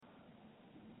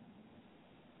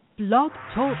Blog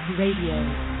Talk Radio.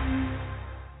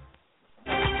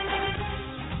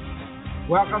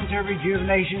 Welcome to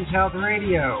Rejuvenations Health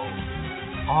Radio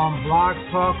on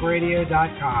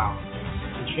blogtalkradio.com.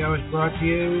 The show is brought to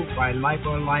you by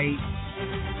Lipolite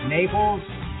Naples,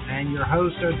 and your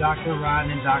hosts are Dr.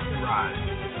 Ron and Dr.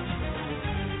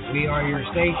 Ron. We are your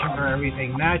station for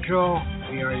everything natural.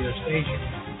 We are your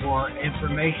station for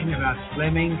information about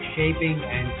slimming, shaping,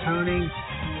 and toning.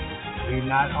 We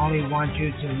not only want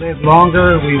you to live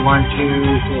longer, we want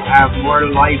you to have more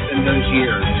life in those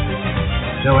years.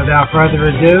 So without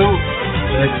further ado,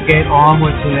 let's get on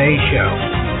with today's show.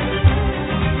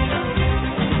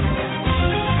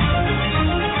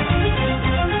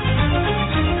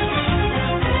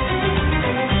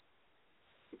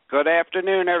 Good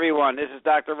afternoon, everyone. This is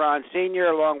Dr. Ron Sr.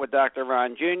 along with Dr.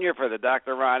 Ron Jr. for the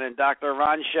Dr. Ron and Dr.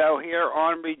 Ron Show here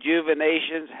on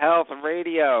Rejuvenations Health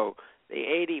Radio, the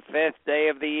 85th day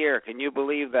of the year. Can you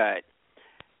believe that?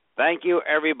 Thank you,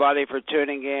 everybody, for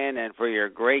tuning in and for your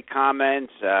great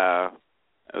comments.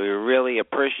 We really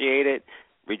appreciate it.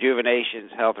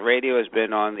 Rejuvenations Health Radio has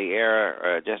been on the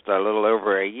air just a little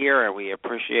over a year, and we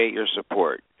appreciate your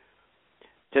support.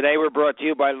 Today we're brought to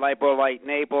you by Lipolite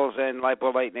Naples, and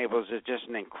Lipolite Naples is just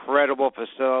an incredible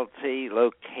facility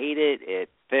located at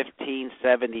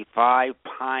 1575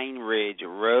 Pine Ridge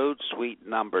Road, suite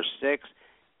number 6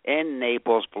 in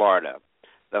Naples, Florida.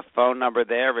 The phone number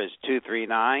there is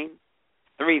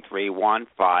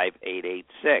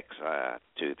 239-331-5886,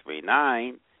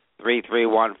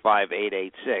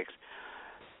 239-331-5886.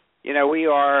 You know, we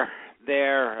are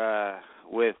there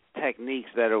with techniques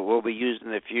that will be used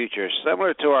in the future,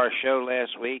 similar to our show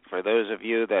last week. For those of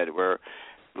you that were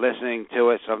listening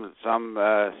to it, some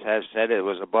has said it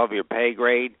was above your pay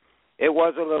grade. It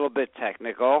was a little bit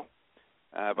technical,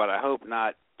 but I hope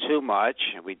not too much.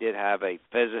 We did have a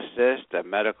physicist, a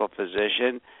medical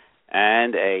physician,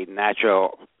 and a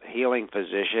natural healing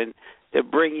physician to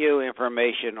bring you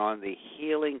information on the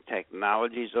healing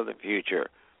technologies of the future,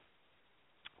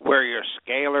 where your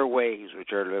scalar waves,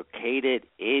 which are located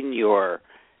in your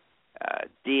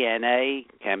DNA,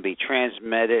 can be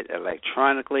transmitted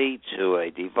electronically to a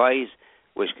device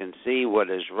which can see what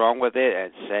is wrong with it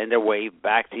and send a wave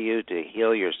back to you to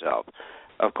heal yourself.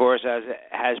 Of course, as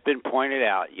has been pointed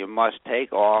out, you must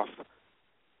take off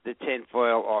the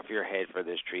tinfoil off your head for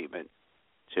this treatment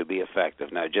to be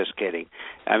effective. No, just kidding.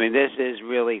 I mean, this is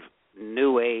really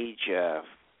new age,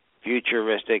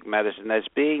 futuristic medicine that's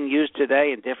being used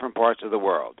today in different parts of the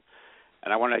world.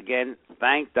 And I want to again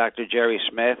thank Dr. Jerry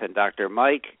Smith and Dr.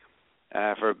 Mike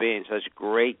for being such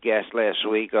great guests last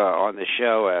week on the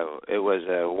show. It was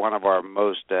one of our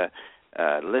most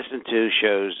listened to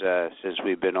shows since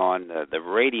we've been on the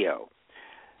radio.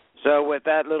 So with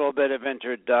that little bit of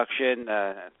introduction,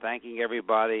 thanking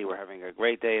everybody. We're having a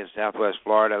great day in Southwest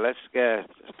Florida. Let's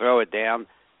throw it down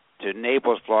to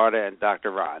Naples, Florida, and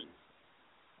Dr. Ron.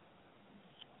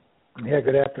 Yeah,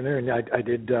 good afternoon. I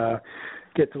did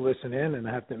get to listen in, and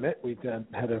I have to admit we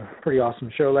had a pretty awesome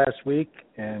show last week.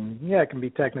 And, yeah, it can be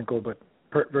technical, but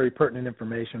very pertinent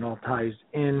information. All ties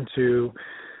into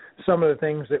some of the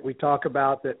things that we talk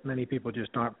about that many people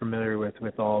just aren't familiar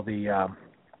with all the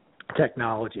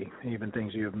technology, even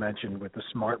things you have mentioned with the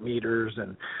smart meters.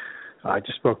 And I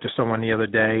just spoke to someone the other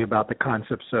day about the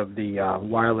concepts of the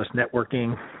wireless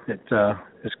networking that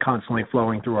is constantly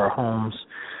flowing through our homes,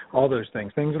 all those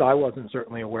things that I wasn't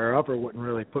certainly aware of or wouldn't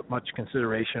really put much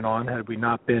consideration on had we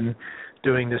not been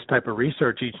doing this type of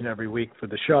research each and every week for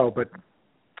the show. But,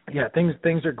 yeah,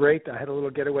 things are great. I had a little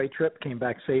getaway trip, came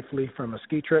back safely from a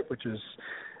ski trip, which is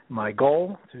my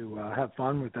goal, to have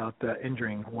fun without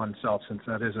injuring oneself, since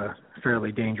that is a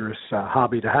fairly dangerous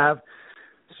hobby to have.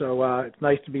 So it's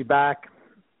nice to be back.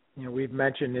 You know, we've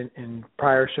mentioned in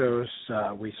prior shows,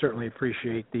 we certainly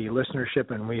appreciate the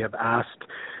listenership, and we have asked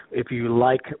if you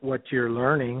like what you're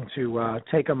learning to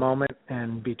take a moment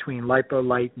and between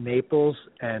Lipolite Naples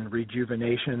and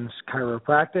Rejuvenations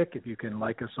Chiropractic, if you can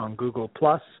like us on Google+,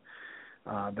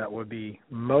 that would be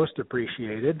most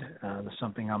appreciated. That's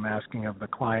something I'm asking of the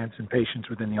clients and patients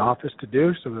within the office to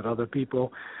do so that other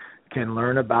people can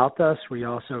learn about us. We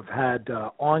also have had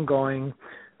ongoing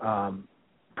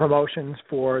promotions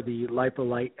for the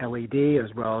Lipolite LED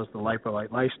as well as the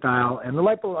Lipolite Lifestyle. And the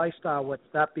Lipolite Lifestyle, what's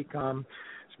that become?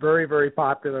 It's very, very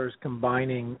popular, is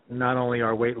combining not only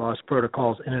our weight loss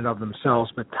protocols in and of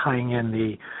themselves, but tying in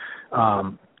the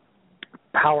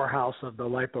powerhouse of the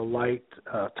Lipolite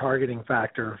targeting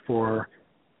factor for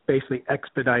basically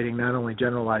expediting not only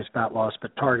generalized fat loss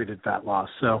but targeted fat loss.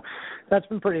 So that's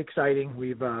been pretty exciting.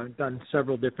 We've done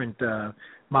several different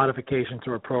modifications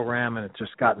to our program, and it's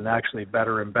just gotten actually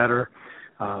better and better.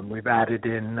 We've added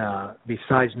in,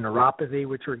 besides neuropathy,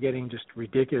 which we're getting just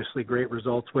ridiculously great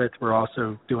results with, we're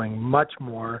also doing much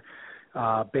more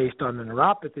based on the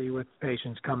neuropathy with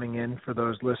patients coming in, for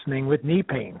those listening, with knee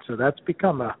pain. So that's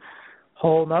become a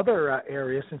whole other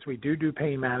area, since we do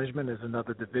pain management as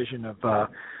another division of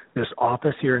this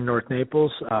office here in North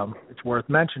Naples. It's worth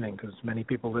mentioning because many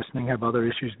people listening have other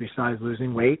issues besides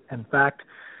losing weight. In fact,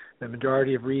 the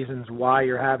majority of reasons why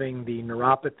you're having the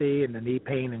neuropathy and the knee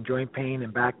pain and joint pain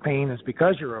and back pain is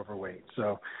because you're overweight.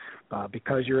 So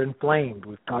because you're inflamed.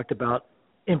 We've talked about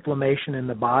inflammation in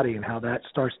the body and how that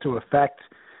starts to affect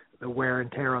the wear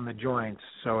and tear on the joints.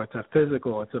 So it's a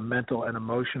physical, it's a mental and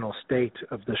emotional state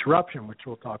of disruption, which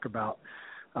we'll talk about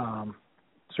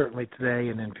certainly today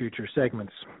and in future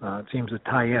segments. It seems to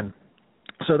tie in.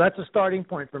 So that's a starting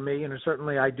point for me, and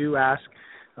certainly I do ask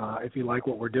if you like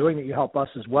what we're doing, that you help us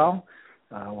as well.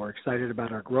 We're excited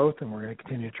about our growth, and we're going to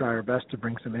continue to try our best to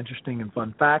bring some interesting and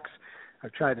fun facts.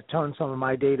 I've tried to tone some of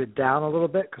my data down a little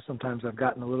bit because sometimes I've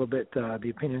gotten a little bit, the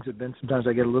opinions have been, sometimes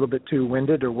I get a little bit too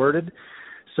winded or worded.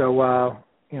 So,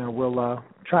 we'll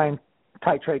try and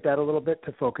titrate that a little bit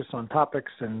to focus on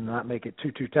topics and not make it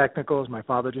too technical, as my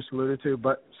father just alluded to.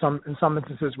 But in some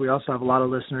instances, we also have a lot of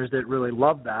listeners that really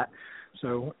love that.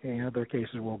 So in other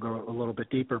cases, we'll go a little bit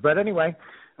deeper. But anyway,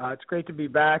 it's great to be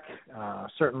back.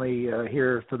 Certainly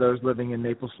here for those living in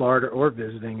Naples, Florida, or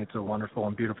visiting, it's a wonderful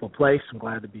and beautiful place. I'm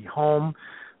glad to be home.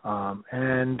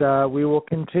 And we will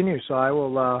continue. So I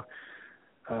will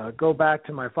go back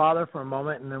to my father for a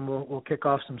moment, and then we'll kick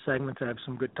off some segments. I have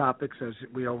some good topics, as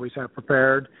we always have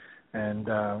prepared. And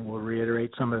we'll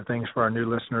reiterate some of the things for our new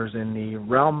listeners. In the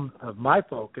realm of my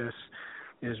focus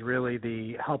is really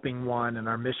the helping one, and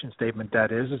our mission statement,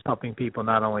 that is helping people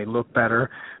not only look better,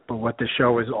 but what the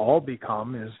show has all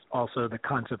become is also the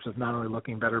concepts of not only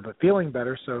looking better but feeling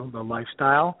better. So the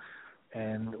lifestyle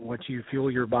and what you fuel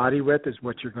your body with is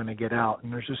what you're going to get out.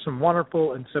 And there's just some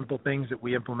wonderful and simple things that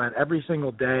we implement every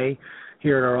single day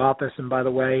here at our office. And by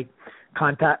the way,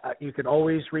 you can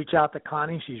always reach out to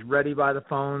Connie. She's ready by the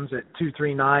phones at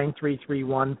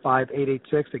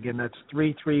 239-331-5886. Again, that's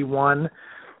 331-5886.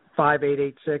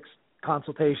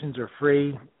 Consultations are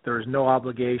free. There is no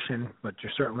obligation, but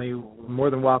you're certainly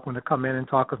more than welcome to come in and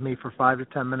talk with me for 5 to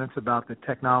 10 minutes about the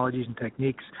technologies and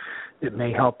techniques that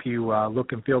may help you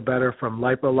look and feel better, from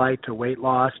lipolite to weight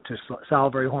loss to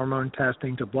salivary hormone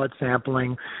testing to blood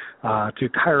sampling to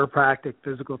chiropractic,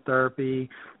 physical therapy.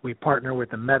 We partner with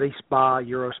the MediSpa,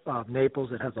 EuroSpa of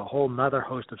Naples. It has a whole nother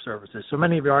host of services. So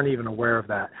many of you aren't even aware of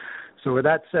that. So with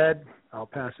that said, I'll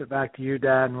pass it back to you,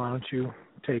 Dad, and why don't you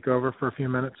take over for a few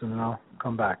minutes, and then I'll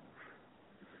come back.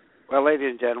 Well, ladies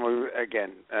and gentlemen,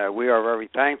 again, we are very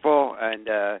thankful, and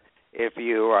if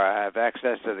you have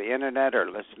access to the Internet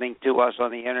or listening to us on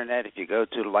the Internet, if you go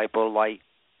to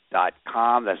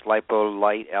lipolite.com, that's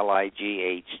lipolite,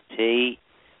 L-I-G-H-T,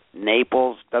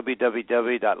 Naples,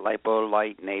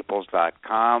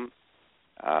 www.lipolitenaples.com,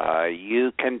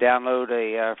 you can download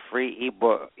a free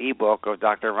ebook of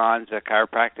Dr. Ron's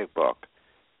chiropractic book.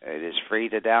 It is free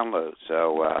to download,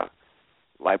 so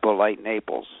Lipolite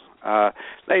Naples.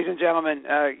 Ladies and gentlemen,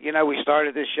 we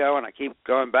started this show, and I keep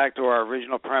going back to our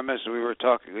original premise.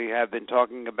 We have been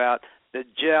talking about the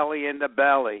jelly in the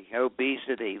belly,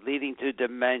 obesity, leading to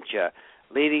dementia,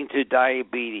 leading to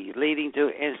diabetes, leading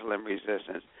to insulin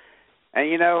resistance.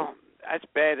 And, that's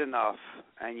bad enough.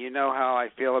 And you know how I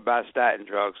feel about statin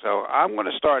drugs. So I'm going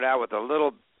to start out with a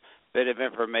little bit of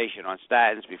information on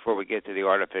statins before we get to the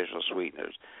artificial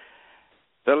sweeteners.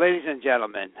 So, ladies and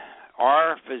gentlemen,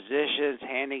 are physicians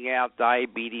handing out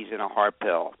diabetes in a heart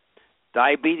pill?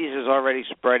 Diabetes is already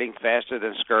spreading faster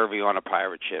than scurvy on a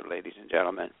pirate ship, ladies and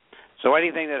gentlemen. So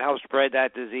anything that helps spread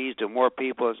that disease to more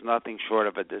people is nothing short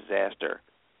of a disaster.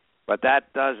 But that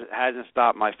hasn't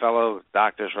stopped my fellow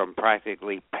doctors from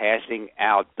practically passing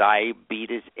out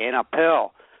diabetes in a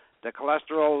pill. The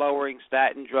cholesterol-lowering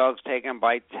statin drugs taken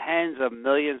by tens of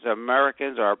millions of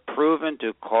Americans are proven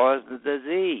to cause the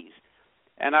disease.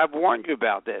 And I've warned you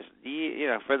about this.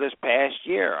 For this past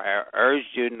year, I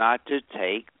urged you not to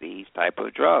take these type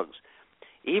of drugs.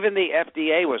 Even the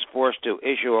FDA was forced to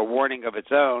issue a warning of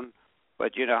its own,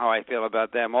 but you know how I feel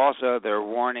about them also. Their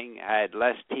warning had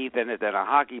less teeth in it than a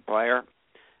hockey player,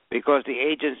 because the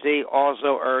agency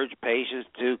also urged patients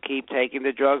to keep taking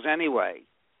the drugs anyway.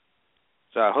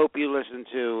 So I hope you listen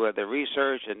to the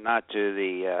research and not to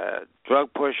the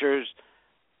drug pushers,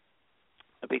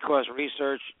 because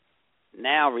research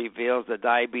now reveals the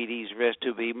diabetes risk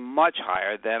to be much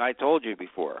higher than I told you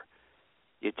before.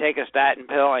 You take a statin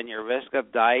pill and your risk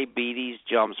of diabetes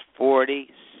jumps 46%,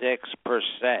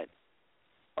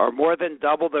 or more than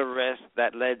double the risk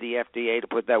that led the FDA to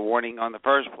put that warning on the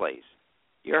first place.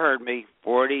 You heard me,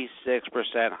 46%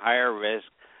 higher risk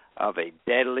of a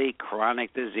deadly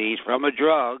chronic disease from a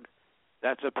drug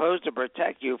that's supposed to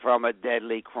protect you from a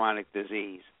deadly chronic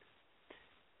disease.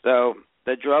 So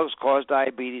the drugs cause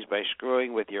diabetes by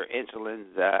screwing with your insulin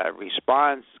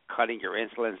response, cutting your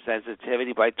insulin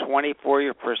sensitivity by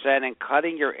 24%, and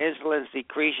cutting your insulin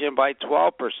secretion by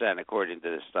 12%, according to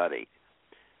the study.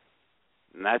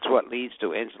 And that's what leads to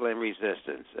insulin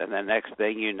resistance. And the next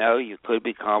thing you know, you could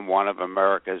become one of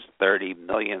America's 30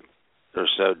 million or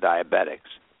so diabetics.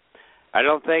 I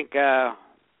don't think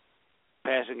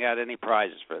passing out any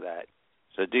prizes for that.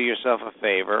 So do yourself a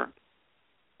favor,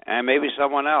 and maybe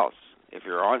someone else. If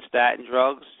you're on statin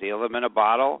drugs, seal them in a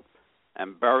bottle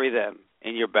and bury them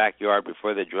in your backyard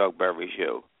before the drug buries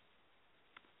you.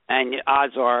 And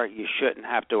odds are you shouldn't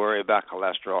have to worry about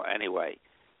cholesterol anyway,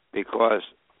 because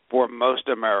for most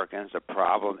Americans, the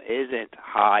problem isn't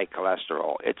high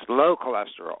cholesterol. It's low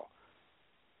cholesterol.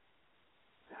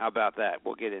 How about that?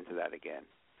 We'll get into that again.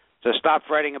 So stop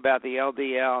fretting about the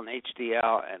LDL and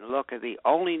HDL and look at the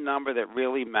only number that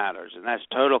really matters, and that's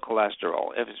total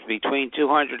cholesterol. If it's between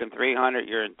 200 and 300,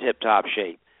 you're in tip-top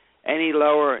shape. Any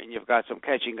lower, and you've got some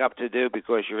catching up to do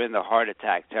because you're in the heart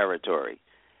attack territory.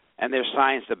 And there's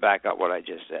science to back up what I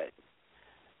just said.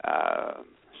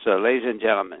 So, ladies and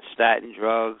gentlemen, statin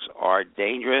drugs are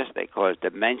dangerous. They cause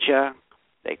dementia.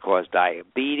 They cause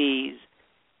diabetes.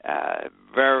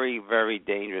 Very, very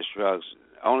dangerous drugs.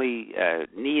 Only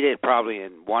needed probably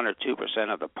in 1 or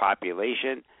 2% of the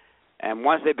population. And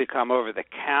once they become over the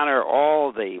counter,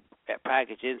 all the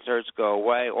package inserts go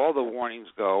away, all the warnings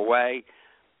go away,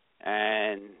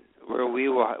 and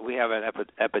we have an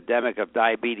epidemic of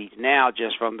diabetes now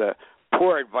just from the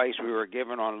poor advice we were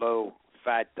given on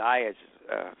low-fat diets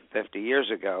 50 years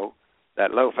ago.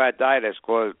 That low-fat diet has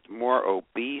caused more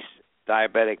obese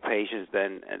diabetic patients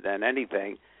than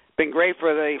anything. Been great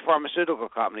for the pharmaceutical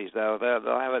companies, though.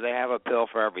 They have a pill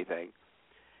for everything.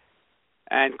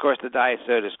 And, of course, the diet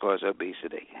sodas cause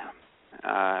obesity.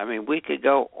 I mean, we could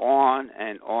go on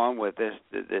and on with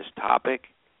this topic.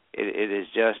 It is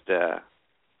just,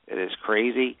 it is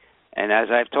crazy. And as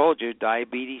I've told you,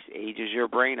 diabetes ages your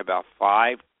brain about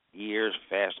 5 years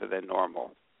faster than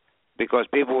normal. Because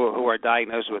people who are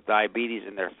diagnosed with diabetes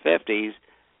in their 50s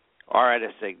are at a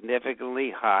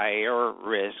significantly higher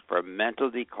risk for mental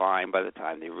decline by the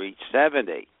time they reach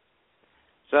 70.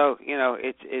 So, you know,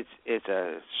 it's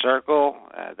a circle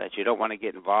that you don't want to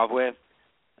get involved with.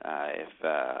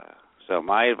 So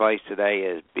my advice today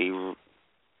is do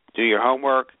your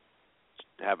homework,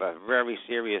 have a very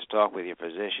serious talk with your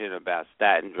physician about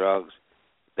statin drugs.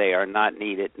 They are not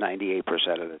needed 98%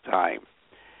 of the time.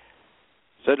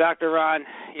 So, Dr. Ron,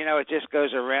 you know, it just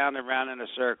goes around and around in a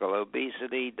circle.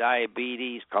 Obesity,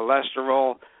 diabetes,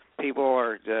 cholesterol. People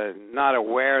are not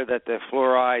aware that the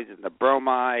fluorides and the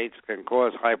bromides can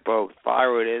cause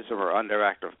hypothyroidism or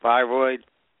underactive thyroid.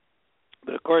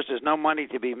 But, of course, there's no money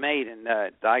to be made in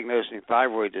diagnosing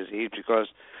thyroid disease because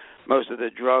most of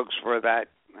the drugs for that,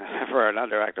 for an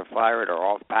underactive thyroid, are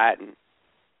off patent.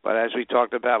 But as we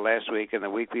talked about last week and the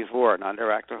week before, an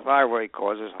underactive thyroid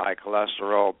causes high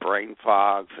cholesterol, brain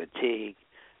fog, fatigue,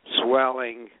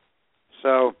 swelling.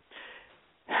 So,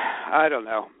 I don't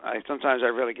know. Sometimes I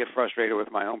really get frustrated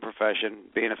with my own profession,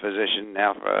 being a physician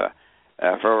now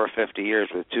for over 50 years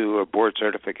with 2 board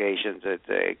certifications.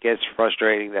 It gets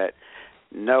frustrating that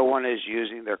no one is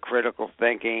using their critical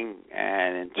thinking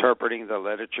and interpreting the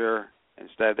literature.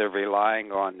 Instead, they're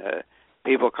relying on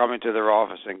people coming to their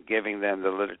office and giving them the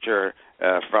literature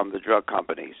from the drug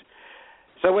companies.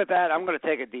 So with that, I'm going to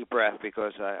take a deep breath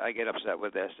because I get upset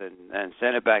with this and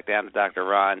send it back down to Dr.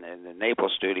 Ron in the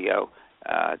Naples studio.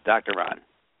 Dr. Ron.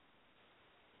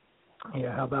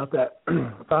 Yeah, how about that?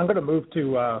 So I'm going to move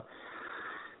to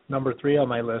number 3 on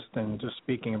my list, and just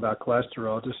speaking about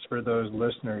cholesterol, just for those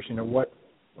listeners, what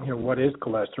is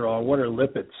cholesterol? What are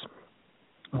lipids?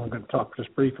 I'm going to talk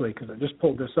just briefly because I just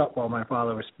pulled this up while my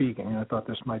father was speaking, and I thought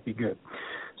this might be good.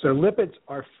 So lipids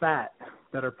are fat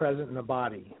that are present in the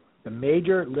body. The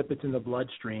major lipids in the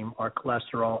bloodstream are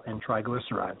cholesterol and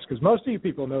triglycerides, because most of you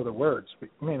people know the words, but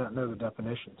you may not know the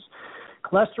definitions.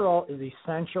 Cholesterol is an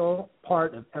essential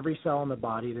part of every cell in the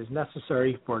body. It is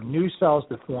necessary for new cells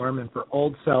to form and for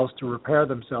old cells to repair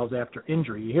themselves after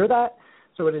injury. You hear that?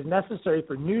 So it is necessary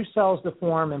for new cells to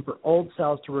form and for old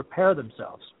cells to repair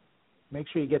themselves. Make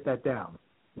sure you get that down.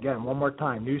 Again, one more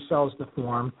time, new cells to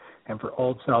form and for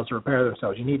old cells to repair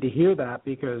themselves. You need to hear that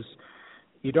because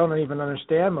you don't even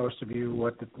understand, most of you,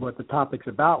 what the topic's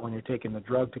about when you're taking the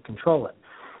drug to control it.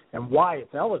 And why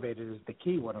it's elevated is the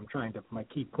key, my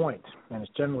key point. And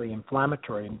it's generally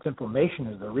inflammatory, and inflammation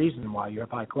is the reason why you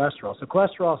have high cholesterol. So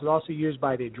cholesterol is also used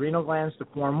by the adrenal glands to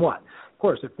form what? Of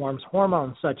course, it forms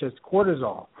hormones such as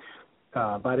cortisol,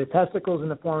 by the testicles in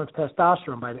the form of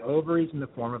testosterone, by the ovaries in the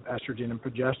form of estrogen and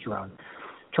progesterone.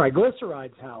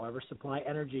 Triglycerides, however, supply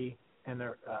energy, and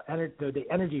the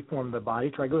energy form of the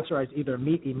body. Triglycerides either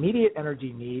meet immediate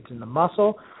energy needs in the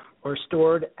muscle or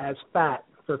stored as fat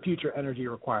for future energy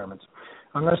requirements.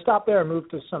 I'm going to stop there and move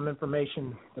to some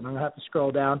information that I'm going to have to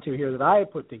scroll down to here that I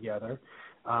put together,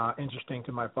 interesting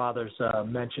to my father's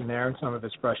mention there and some of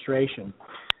his frustration.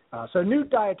 So new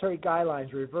dietary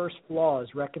guidelines reverse flaws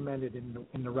recommended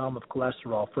in the realm of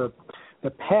cholesterol. For the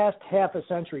past half a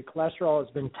century, cholesterol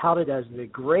has been touted as the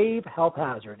grave health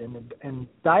hazard, and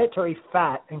dietary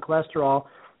fat and cholesterol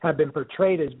have been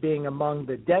portrayed as being among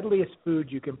the deadliest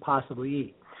foods you can possibly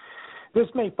eat. This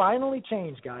may finally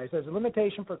change, guys, as a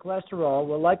limitation for cholesterol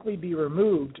will likely be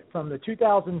removed from the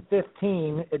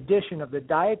 2015 edition of the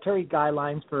Dietary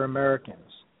Guidelines for Americans.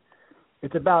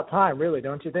 It's about time, really,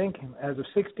 don't you think? As of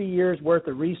 60 years' worth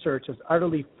of research has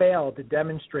utterly failed to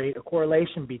demonstrate a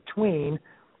correlation between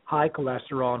high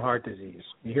cholesterol and heart disease.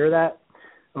 You hear that?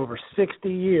 Over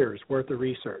 60 years' worth of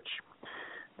research.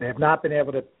 They have not been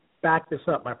able to back this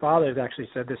up. My father has actually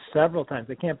said this several times.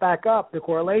 They can't back up the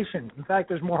correlation. In fact,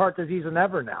 there's more heart disease than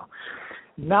ever now.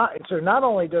 So not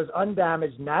only does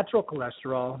undamaged natural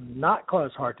cholesterol not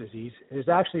cause heart disease, it is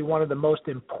actually one of the most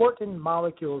important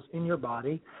molecules in your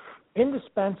body,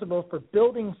 indispensable for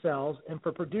building cells and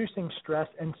for producing stress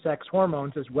and sex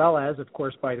hormones, as well as, of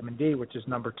course, vitamin D, which is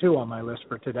number 2 on my list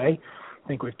for today. I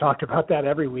think we've talked about that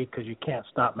every week because you can't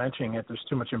stop mentioning it. There's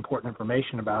too much important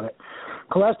information about it.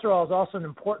 Cholesterol is also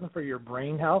important for your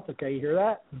brain health. Okay, you hear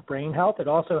that? Brain health. It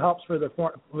also helps with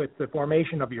the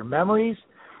formation of your memories.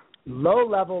 Low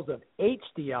levels of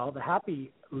HDL, the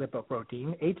happy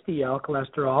lipoprotein, HDL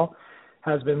cholesterol,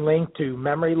 has been linked to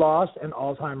memory loss and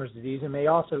Alzheimer's disease, and may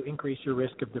also increase your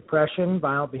risk of depression,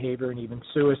 violent behavior, and even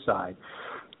suicide.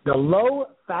 The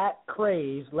low-fat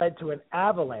craze led to an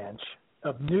avalanche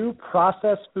of new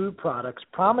processed food products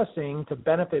promising to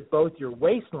benefit both your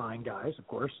waistline, guys, of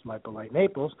course, Lipolite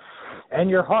Naples, and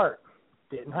your heart.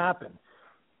 Didn't happen.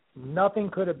 Nothing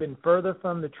could have been further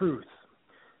from the truth.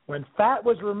 When fat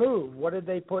was removed, what did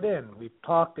they put in? We've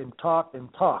talked and talked and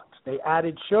talked. They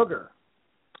added sugar.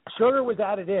 Sugar was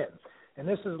added in, and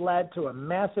this has led to a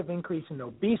massive increase in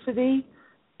obesity,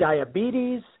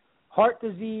 diabetes, heart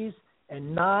disease,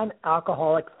 and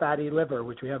non-alcoholic fatty liver,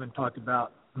 which we haven't talked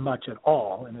about much at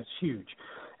all, and it's huge.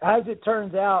 As it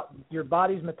turns out, your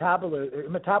body's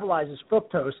metabolizes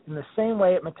fructose in the same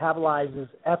way it metabolizes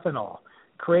ethanol,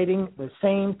 creating the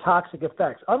same toxic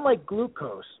effects. Unlike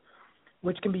glucose,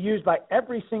 which can be used by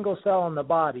every single cell in the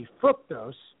body,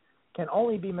 fructose can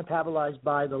only be metabolized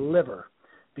by the liver,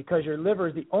 because your liver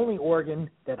is the only organ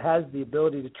that has the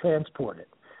ability to transport it.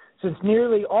 Since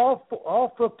nearly all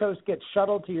fructose gets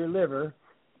shuttled to your liver,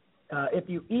 if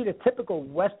you eat a typical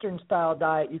Western-style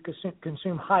diet, you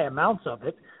consume high amounts of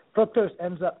it. Fructose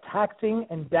ends up taxing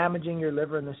and damaging your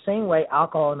liver in the same way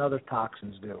alcohol and other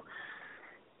toxins do.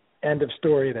 End of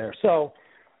story there. So,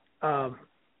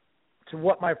 to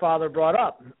what my father brought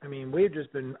up, I mean, we've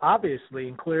just been obviously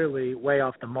and clearly way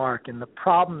off the mark. And the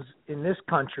problems in this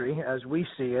country, as we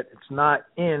see it, it's not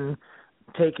in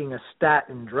taking a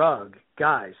statin drug.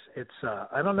 Guys, it's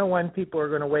I don't know when people are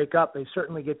going to wake up. They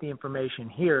certainly get the information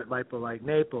here at Lipolite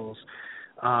Naples.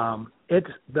 It's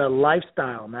the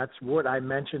lifestyle, and that's what I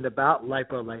mentioned about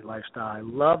Lipolite lifestyle. I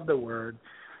love the word.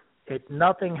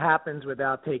 Nothing happens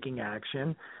without taking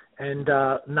action. And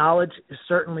knowledge is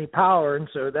certainly power, and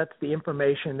so that's the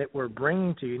information that we're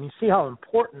bringing to you. And you see how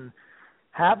important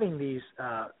having these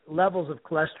levels of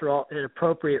cholesterol at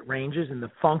appropriate ranges in the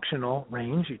functional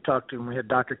range. You talked to, we had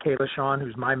Dr. Kayla Sean,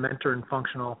 who's my mentor in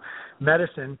functional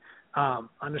medicine,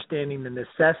 understanding the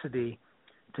necessity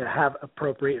to have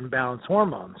appropriate and balanced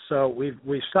hormones. So we've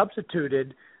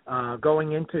substituted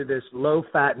going into this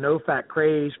low-fat, no-fat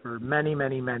craze for many,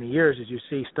 many, many years, as you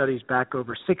see studies back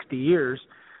over 60 years.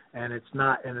 And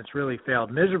it's really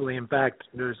failed miserably. In fact,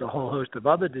 there's a whole host of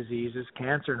other diseases,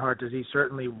 cancer and heart disease,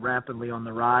 certainly rampantly on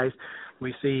the rise.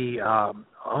 We see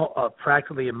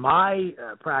practically in my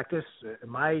practice,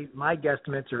 my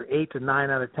guesstimates are 8 to 9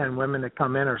 out of 10 women that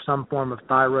come in are some form of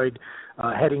thyroid,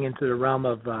 heading into the realm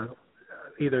of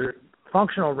either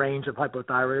functional range of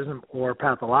hypothyroidism or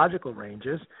pathological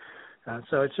ranges.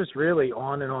 So it's just really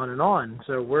on and on and on.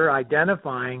 So we're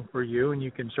identifying for you, and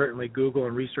you can certainly Google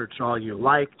and research all you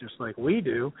like, just like we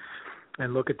do,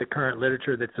 and look at the current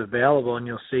literature that's available, and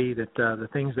you'll see that the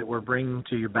things that we're bringing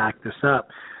to you back this up.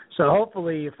 So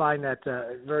hopefully you find that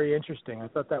very interesting. I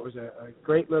thought that was a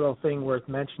great little thing worth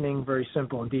mentioning, very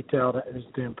simple and detailed as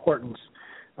to importance,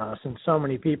 since so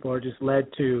many people are just led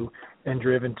to and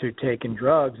driven to taking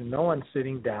drugs, and no one's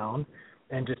sitting down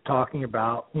and just talking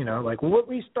about, like what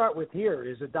we start with here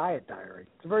is a diet diary.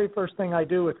 It's the very first thing I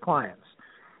do with clients.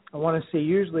 I want to see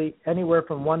usually anywhere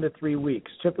from 1 to 3 weeks.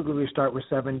 Typically we start with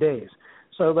 7 days.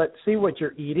 So let's see what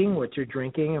you're eating, what you're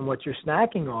drinking, and what you're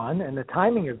snacking on, and the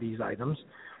timing of these items,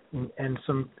 and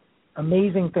some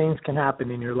amazing things can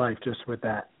happen in your life just with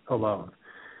that alone.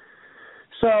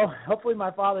 So hopefully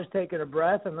my father's taking a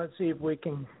breath, and let's see if we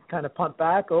can kind of punt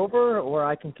back over, or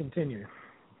I can continue.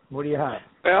 What do you have?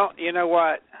 Well, you know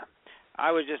what?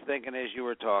 I was just thinking as you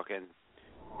were talking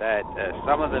that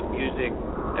some of the music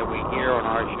that we hear on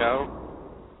our show,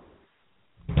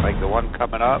 like the one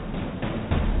coming up,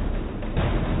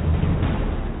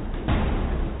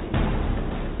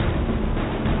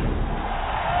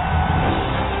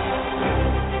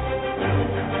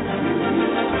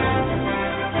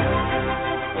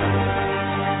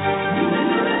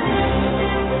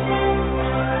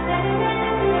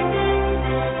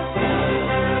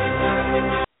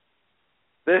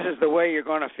 this is the way you're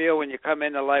going to feel when you come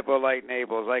into Lipolite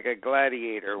Naples, like a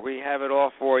gladiator. We have it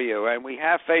all for you. And we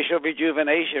have facial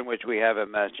rejuvenation, which we haven't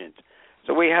mentioned.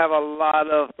 So we have a lot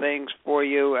of things for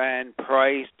you and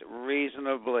priced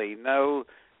reasonably. We'll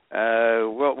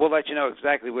let you know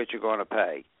exactly what you're going to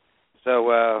pay. So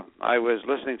I was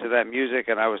listening to that music,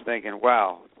 and I was thinking,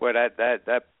 wow, boy,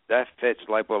 that fits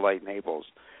Lipolite Naples.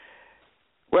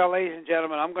 Well, ladies and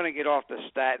gentlemen, I'm going to get off the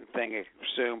statin thing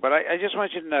soon, but I just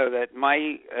want you to know that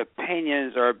my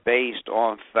opinions are based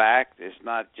on fact. It's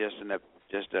not just an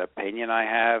opinion I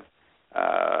have.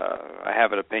 I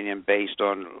have an opinion based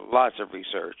on lots of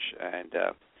research, and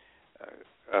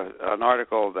an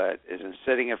article that isn't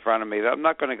sitting in front of me that I'm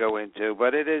not going to go into,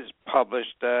 but it is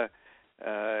published in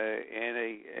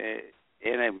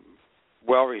a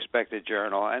well-respected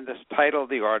journal, and the title of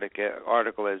the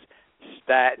article is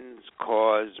Statins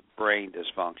Cause Brain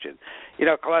Dysfunction.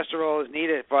 Cholesterol is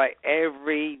needed by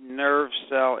every nerve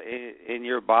cell in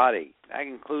your body. That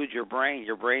includes your brain.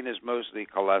 Your brain is mostly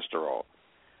cholesterol.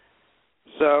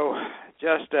 So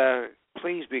just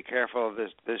please be careful of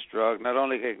this drug. Not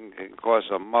only can cause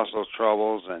some muscle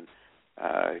troubles, and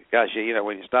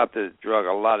when you stop the drug,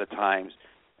 a lot of times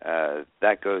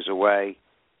that goes away.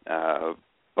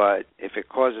 But if it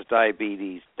causes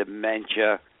diabetes,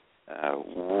 dementia,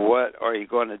 what are you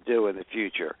going to do in the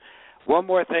future? One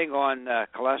more thing on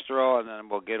cholesterol, and then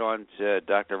we'll get on to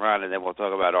Dr. Ron, and then we'll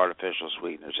talk about artificial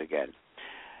sweeteners again.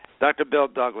 Dr. Bill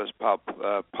Douglas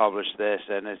published this,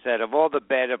 and it said, of all the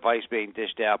bad advice being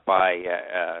dished out by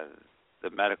the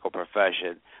medical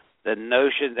profession, the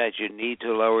notion that you need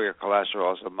to lower your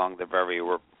cholesterol is among the very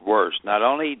worst. Not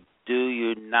only do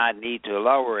you not need to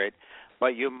lower it,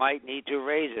 but you might need to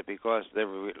raise it, because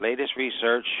the latest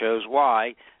research shows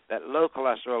why, that low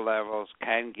cholesterol levels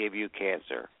can give you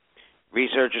cancer.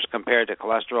 Researchers compared the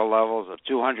cholesterol levels of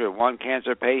 201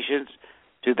 cancer patients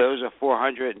to those of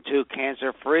 402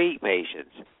 cancer-free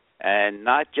patients, and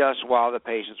not just while the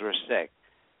patients were sick.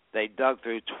 They dug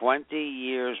through 20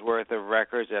 years' worth of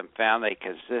records and found a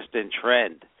consistent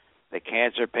trend. The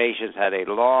cancer patients had a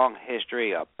long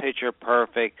history of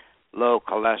picture-perfect low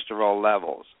cholesterol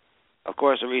levels. Of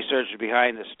course, the researchers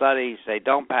behind the study say,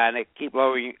 don't panic, keep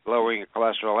lowering your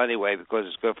cholesterol anyway because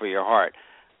it's good for your heart.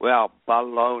 Well,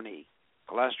 baloney.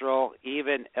 Cholesterol,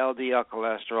 even LDL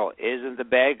cholesterol, isn't the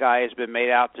bad guy it's been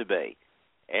made out to be.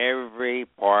 Every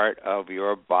part of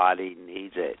your body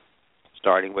needs it,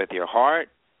 starting with your heart,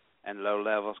 and low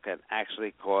levels can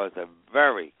actually cause the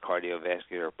very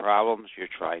cardiovascular problems you're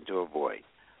trying to avoid.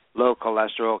 Low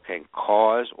cholesterol can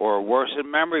cause or worsen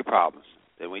memory problems.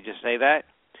 Did we just say that?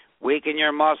 Weaken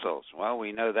your muscles. Well,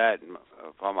 we know that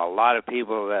from a lot of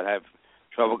people that have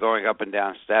trouble going up and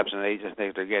down steps, and they just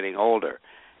think they're getting older.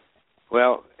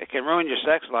 Well, it can ruin your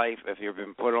sex life if you've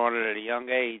been put on it at a young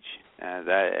age, and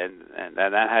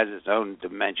that has its own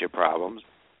dementia problems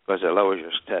because it lowers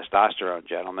your testosterone,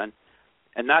 gentlemen.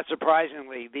 And not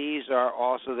surprisingly, these are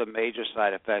also the major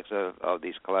side effects of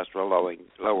these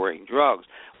cholesterol-lowering drugs.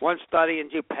 One study in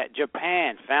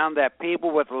Japan found that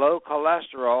people with low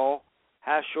cholesterol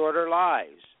have shorter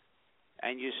lives.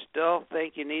 And you still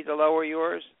think you need to lower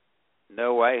yours?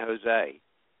 No way, Jose.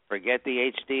 Forget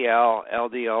the HDL,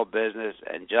 LDL business,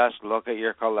 and just look at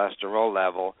your cholesterol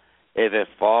level. If it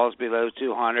falls below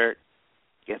 200,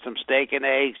 get some steak and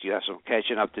eggs. You have some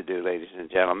catching up to do, ladies and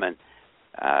gentlemen.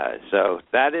 So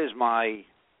that is my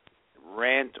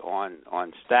rant on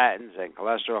statins and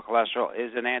cholesterol. Cholesterol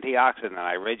is an antioxidant.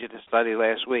 I read you the study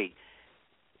last week.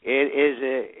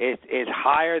 It's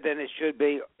higher than it should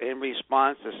be in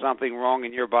response to something wrong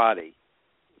in your body,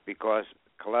 because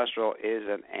cholesterol is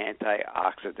an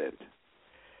antioxidant.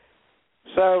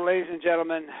 So, ladies and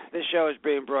gentlemen, this show is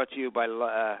being brought to you by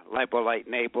Lipolite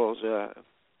Naples.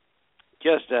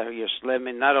 You're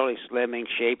slimming, not only slimming,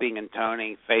 shaping and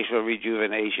toning, facial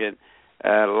rejuvenation,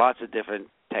 lots of different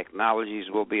technologies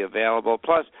will be available.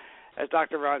 Plus, as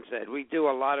Dr. Ron said, we do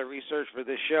a lot of research for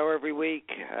this show every week.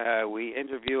 We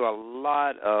interview a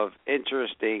lot of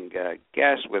interesting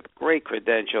guests with great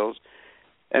credentials,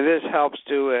 and this helps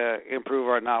to improve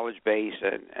our knowledge base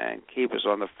and keep us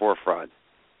on the forefront.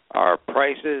 Our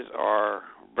prices are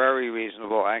very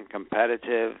reasonable and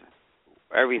competitive.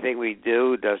 Everything we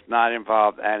do does not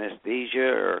involve anesthesia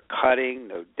or cutting,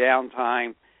 no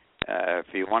downtime. If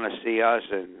you want to see us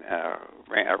and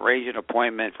arrange an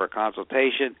appointment for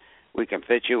consultation, we can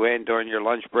fit you in during your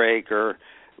lunch break, or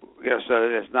so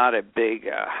it's not a big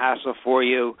hassle for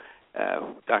you.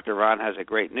 Dr. Ron has a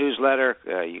great newsletter.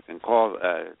 You can call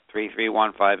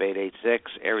 331-5886,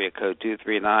 area code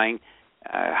 239.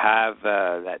 Have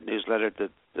that newsletter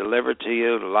delivered to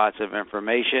you, lots of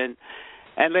information.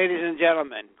 And ladies and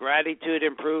gentlemen, gratitude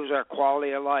improves our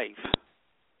quality of life.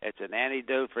 It's an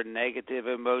antidote for negative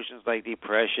emotions like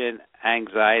depression,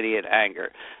 anxiety, and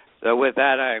anger. So with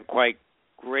that, I am quite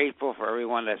grateful for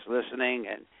everyone that's listening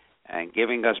and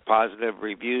giving us positive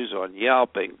reviews on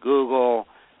Yelp and Google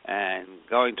and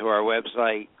going to our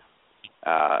website.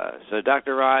 So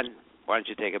Dr. Ron, why don't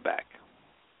you take it back?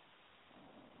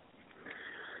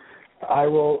 I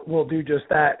will do just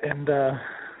that.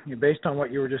 And based on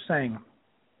what you were just saying,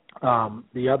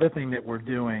 the other thing that we're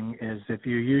doing is if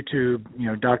you YouTube,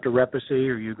 Dr. Repacy,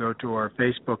 or you go to our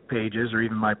Facebook pages or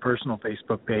even my personal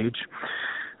Facebook page,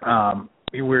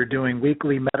 we're doing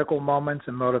weekly medical moments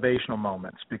and motivational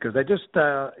moments, because I just,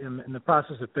 in the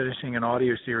process of finishing an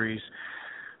audio series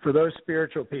for those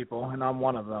spiritual people, and I'm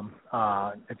one of them.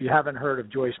 If you haven't heard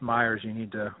of Joyce Myers, you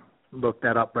need to look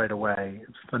that up right away.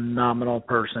 It's a phenomenal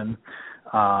person.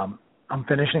 I'm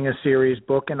finishing a series,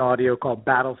 book and audio, called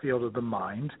Battlefield of the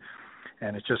Mind,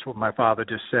 and it's just what my father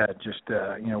just said. Just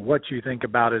what you think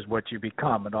about is what you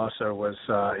become. It also was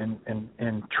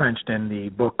entrenched in the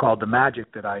book called The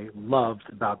Magic that I loved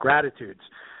about gratitudes.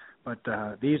 But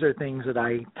these are things that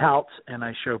I tout, and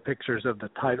I show pictures of the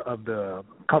title of the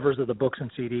covers of the books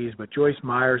and CDs. But Joyce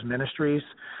Myers Ministries,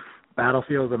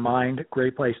 Battlefield of the Mind,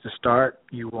 great place to start.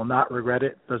 You will not regret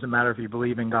it. Doesn't matter if you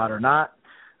believe in God or not.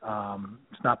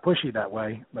 It's not pushy that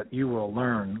way, but you will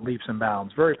learn leaps and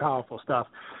bounds. Very powerful stuff.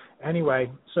 Anyway,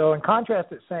 so in contrast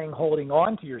to saying holding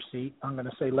on to your seat, I'm going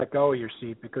to say let go of your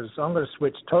seat, because I'm going to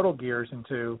switch total gears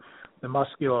into the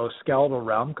musculoskeletal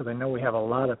realm, because I know we have a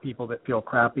lot of people that feel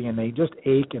crappy and they just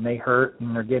ache and they hurt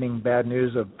and they're getting bad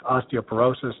news of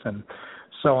osteoporosis and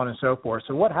so on and so forth.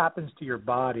 So what happens to your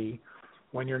body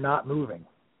when you're not moving,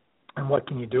 and what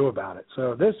can you do about it?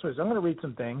 So I'm going to read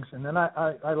some things, and then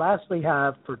I lastly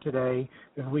have for today,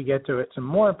 if we get to it, some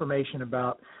more information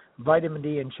about vitamin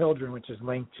D in children, which is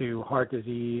linked to heart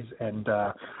disease and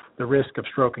the risk of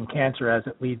stroke and cancer as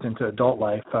it leads into adult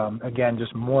life. Again,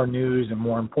 just more news and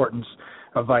more importance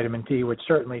of vitamin D, which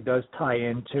certainly does tie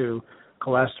into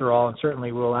cholesterol, and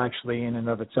certainly will actually in and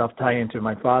of itself tie into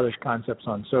my father's concepts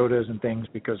on sodas and things,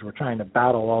 because we're trying to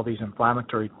battle all these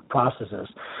inflammatory processes.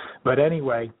 But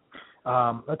anyway,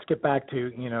 let's get back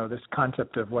to, this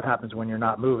concept of what happens when you're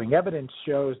not moving. Evidence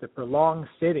shows that prolonged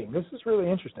sitting, this is really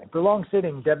interesting, prolonged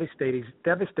sitting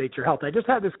devastates your health. I just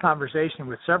had this conversation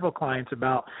with several clients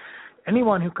about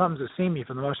anyone who comes to see me.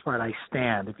 For the most part, I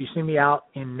stand. If you see me out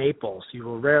in Naples, you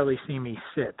will rarely see me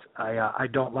sit. I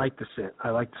don't like to sit. I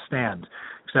like to stand,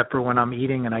 except for when I'm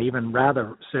eating, and I even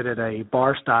rather sit at a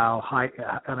bar-style,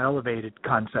 an elevated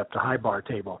concept, a high bar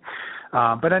table.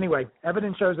 But anyway,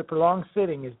 evidence shows that prolonged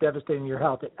sitting is devastating your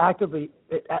health. It actively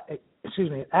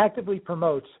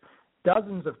promotes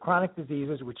dozens of chronic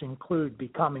diseases, which include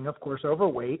becoming, of course,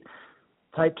 overweight,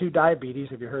 type 2 diabetes.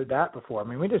 Have you heard that before? I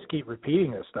mean, we just keep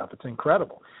repeating this stuff. It's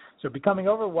incredible. So becoming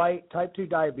overweight, type 2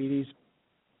 diabetes,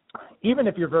 even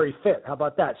if you're very fit. How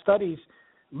about that? Studies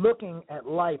looking at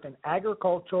life in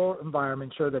agricultural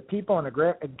environments show that people in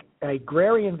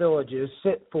agrarian villages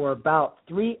sit for about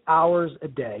 3 hours a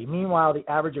day. Meanwhile, the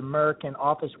average American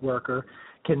office worker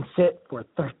can sit for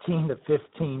 13 to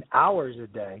 15 hours a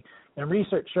day. And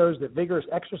research shows that vigorous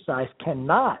exercise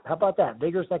cannot, how about that?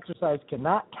 Vigorous exercise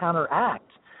cannot counteract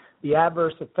the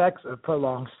adverse effects of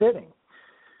prolonged sitting.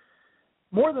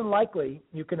 More than likely,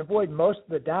 you can avoid most of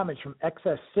the damage from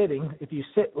excess sitting if you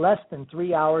sit less than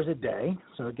 3 hours a day.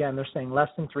 So again, they're saying less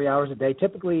than 3 hours a day.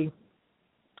 Typically,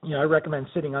 I recommend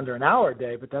sitting under an hour a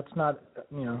day, but that's not,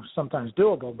 sometimes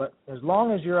doable. But as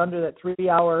long as you're under that 3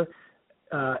 hour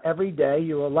every day,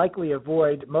 you will likely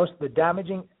avoid most of the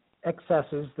damaging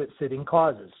excesses that sitting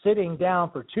causes. Sitting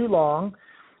down for too long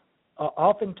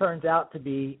often turns out to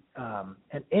be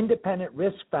an independent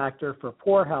risk factor for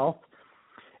poor health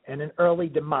and an early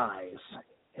demise.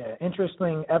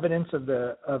 Interesting evidence of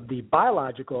the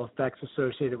biological effects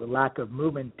associated with lack of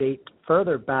movement date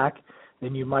further back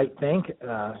than you might think,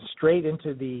 straight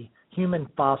into the human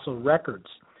fossil records.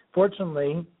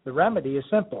 Fortunately, the remedy is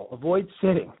simple. Avoid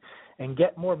sitting and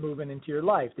get more movement into your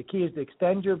life. The key is to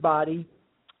extend your body,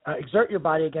 exert your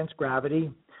body against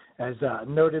gravity, as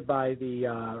noted by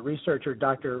the researcher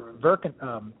Dr.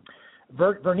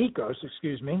 Vernikos,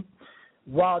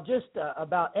 While just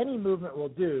about any movement will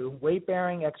do,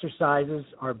 weight-bearing exercises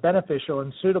are beneficial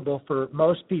and suitable for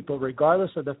most people,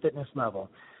 regardless of the fitness level,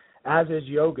 as is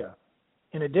yoga.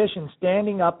 In addition,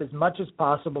 standing up as much as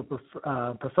possible,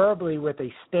 preferably with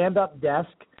a stand-up desk,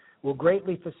 will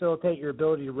greatly facilitate your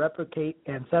ability to replicate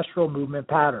ancestral movement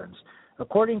patterns.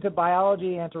 According to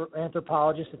biology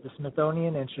anthropologists at the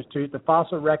Smithsonian Institute, the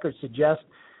fossil record suggests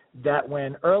that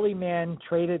when early man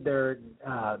traded their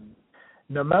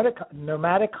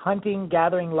nomadic hunting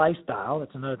gathering lifestyle,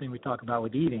 that's another thing we talk about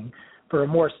with eating, for a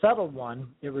more settled one,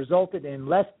 it resulted in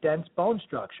less dense bone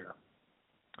structure.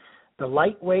 The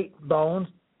lightweight bones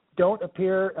don't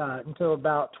appear until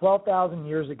about 12,000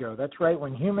 years ago. That's right,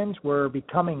 when humans were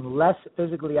becoming less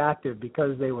physically active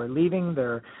because they were leaving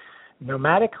their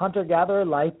nomadic hunter-gatherer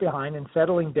life behind and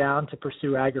settling down to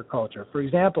pursue agriculture. For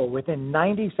example, within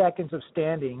 90 seconds of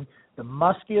standing, the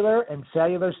muscular and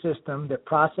cellular system that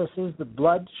processes the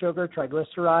blood sugar,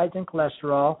 triglycerides, and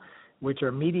cholesterol, which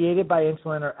are mediated by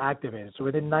insulin, are activated. So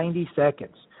within 90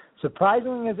 seconds.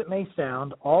 Surprisingly as it may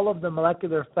sound, all of the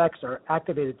molecular effects are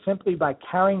activated simply by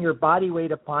carrying your body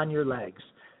weight upon your legs.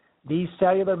 These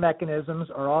cellular mechanisms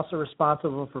are also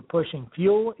responsible for pushing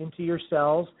fuel into your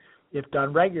cells. If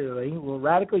done regularly, will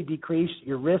radically decrease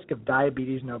your risk of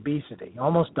diabetes and obesity.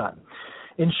 Almost done.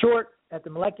 In short, at the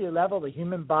molecular level, the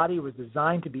human body was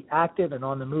designed to be active and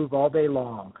on the move all day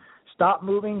long. Stop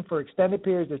moving for extended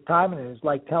periods of time, and it is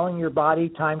like telling your body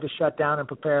time to shut down and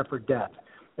prepare for death,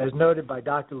 as noted by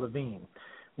Dr. Levine.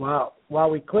 While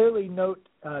we clearly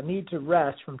need to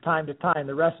rest from time to time,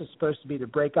 the rest is supposed to be to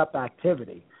break up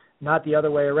activity, not the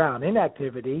other way around.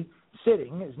 Inactivity,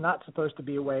 sitting, is not supposed to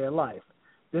be a way of life.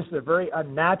 This is a very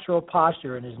unnatural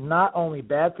posture and is not only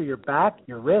bad for your back,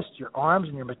 your wrists, your arms,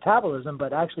 and your metabolism,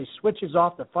 but actually switches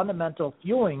off the fundamental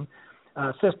fueling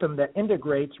system that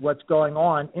integrates what's going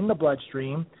on in the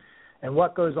bloodstream and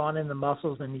what goes on in the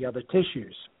muscles and the other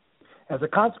tissues. As a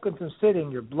consequence of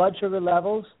sitting, your blood sugar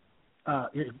levels,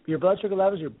 your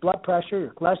blood pressure,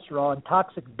 your cholesterol, and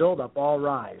toxic buildup all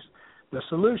rise. The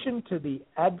solution to the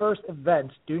adverse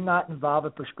events do not involve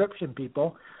a prescription,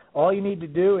 people. All you need to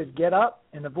do is get up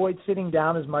and avoid sitting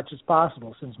down as much as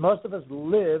possible. Since most of us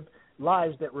live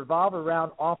lives that revolve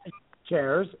around office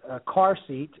chairs, a car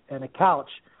seat, and a couch,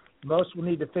 most will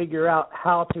need to figure out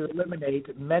how to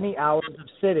eliminate many hours of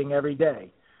sitting every day.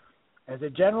 As a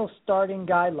general starting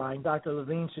guideline, Dr.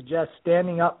 Levine suggests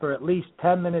standing up for at least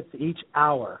 10 minutes each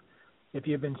hour. If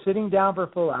you've been sitting down for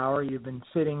a full hour, you've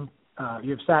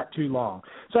sat too long.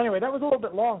 So anyway, that was a little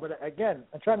bit long, but again,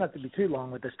 I try not to be too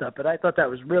long with this stuff, but I thought that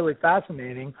was really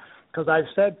fascinating because I've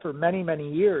said for many,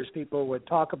 many years, people would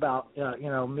talk about,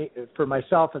 me, for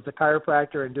myself as a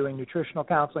chiropractor and doing nutritional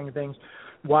counseling and things,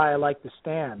 why I like to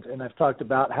stand. And I've talked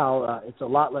about how it's a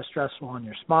lot less stressful on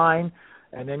your spine.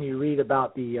 And then you read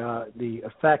about the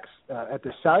effects at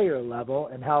the cellular level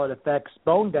and how it affects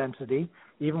bone density,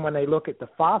 even when they look at the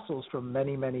fossils from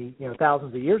many, many,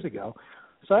 thousands of years ago.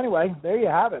 So anyway, there you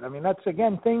have it. I mean, that's,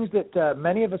 again, things that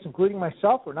many of us, including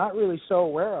myself, were not really so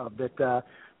aware of, that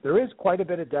there is quite a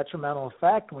bit of detrimental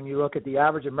effect when you look at the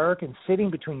average American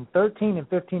sitting between 13 and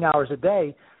 15 hours a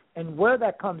day. And where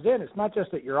that comes in, it's not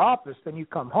just at your office, then you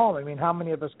come home. I mean, how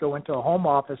many of us go into a home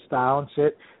office style and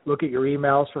sit, look at your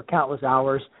emails for countless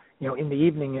hours, in the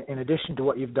evening in addition to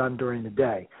what you've done during the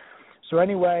day? So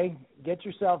anyway, get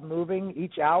yourself moving.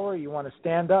 Each hour you want to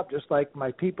stand up, just like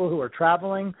my people who are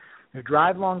traveling, who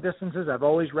drive long distances. I've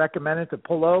always recommended to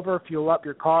pull over, fuel up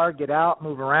your car, get out,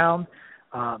 move around.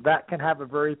 That can have a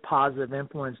very positive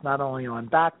influence not only on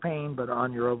back pain but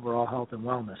on your overall health and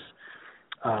wellness.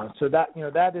 So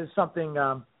that is something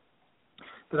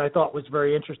that I thought was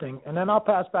very interesting. And then I'll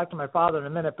pass back to my father in a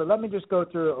minute, but let me just go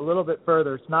through a little bit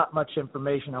further. It's not much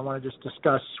information. I want to just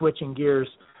discuss switching gears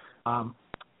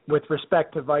with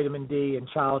respect to vitamin D in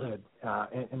childhood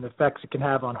and the effects it can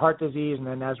have on heart disease, and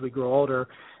then as we grow older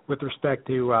with respect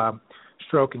to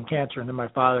stroke and cancer. And then my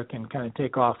father can kind of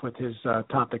take off with his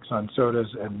topics on sodas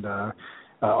and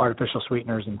artificial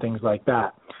sweeteners and things like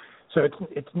that. So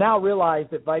it's now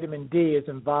realized that vitamin D is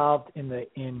involved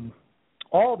in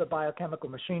all the biochemical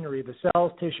machinery of the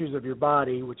cells, tissues of your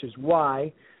body, which is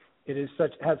why it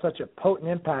has such a potent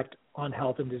impact on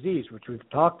health and disease, which we've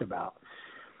talked about.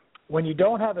 When you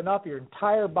don't have enough, your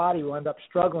entire body will end up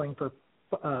struggling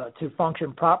to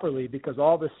function properly, because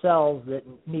all the cells that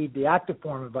need the active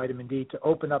form of vitamin D to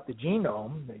open up the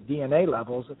genome, the DNA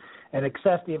levels, and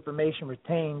access the information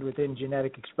retained within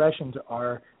genetic expressions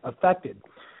are affected.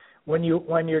 When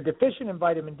you're deficient in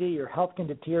vitamin D, your health can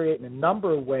deteriorate in a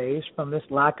number of ways from this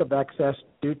lack of excess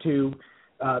due to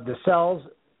the cells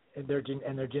and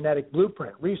their genetic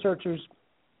blueprint. Researchers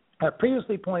have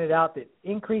previously pointed out that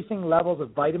increasing levels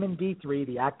of vitamin D3,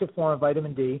 the active form of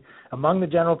vitamin D, among the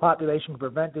general population can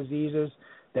prevent diseases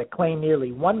that claim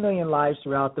nearly 1 million lives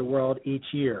throughout the world each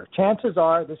year. Chances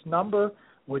are this number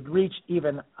would reach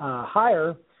even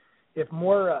higher if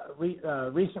more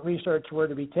recent research were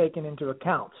to be taken into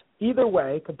account. Either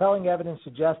way, compelling evidence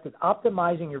suggests that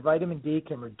optimizing your vitamin D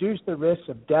can reduce the risk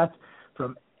of death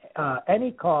from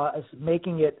any cause,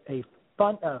 making it a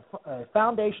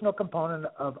foundational component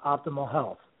of optimal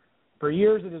health. For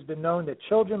years, it has been known that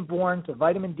children born to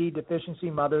vitamin D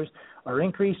deficiency mothers are at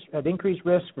increased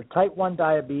risk for type 1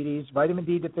 diabetes. Vitamin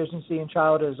D deficiency in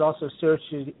childhood is also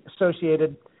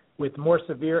associated with more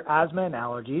severe asthma and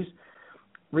allergies.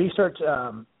 Recent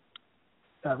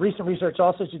research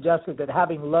also suggested that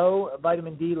having low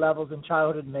vitamin D levels in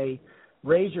childhood may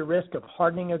raise your risk of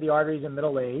hardening of the arteries in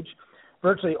middle age.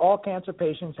 Virtually all cancer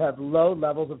patients have low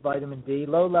levels of vitamin D.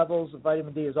 Low levels of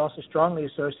vitamin D is also strongly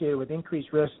associated with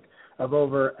increased risk of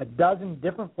over a dozen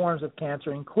different forms of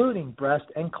cancer, including breast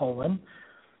and colon.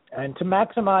 And to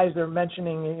maximize, they're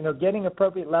mentioning, getting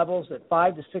appropriate levels at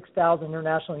 5,000 to 6,000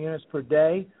 international units per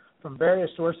day from various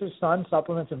sources, sun,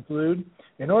 supplements, and food,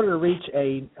 in order to reach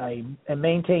and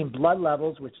maintain blood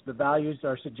levels, which the values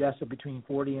are suggested between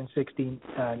 40 and 60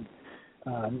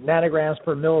 nanograms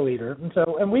per milliliter,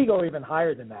 and we go even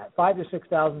higher than that. 5,000 to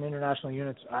 6,000 international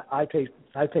units. I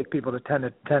take people to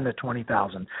 10 to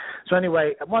 20,000. So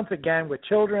anyway, once again, with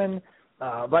children,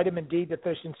 vitamin D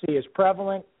deficiency is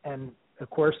prevalent, and of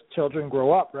course, children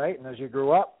grow up, right? And as you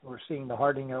grow up, we're seeing the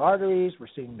hardening of arteries, we're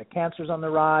seeing the cancers on the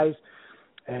rise,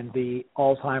 and the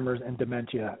Alzheimer's and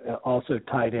dementia also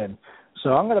tied in.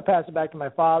 So I'm going to pass it back to my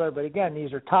father. But again,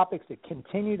 these are topics that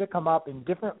continue to come up in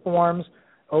different forms,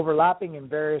 overlapping in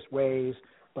various ways,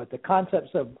 but the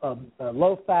concepts of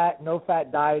low-fat,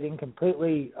 no-fat dieting,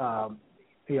 completely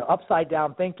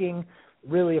upside-down thinking,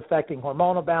 really affecting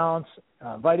hormonal balance,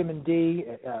 vitamin D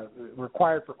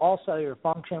required for all cellular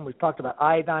function. We've talked about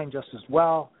iodine just as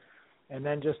well. And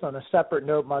then just on a separate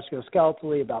note,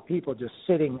 musculoskeletally, about people just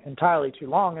sitting entirely too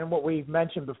long. And what we've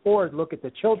mentioned before is look at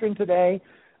the children today.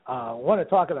 I want to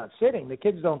talk about sitting. The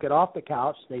kids don't get off the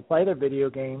couch. They play their video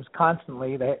games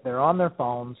constantly. They're on their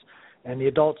phones, and the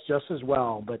adults just as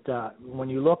well. But when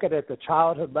you look at it at the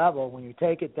childhood level, when you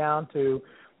take it down to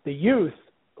the youth,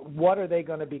 what are they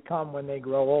going to become when they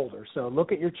grow older? So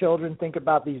look at your children, think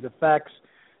about these effects,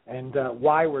 and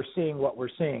why we're seeing what we're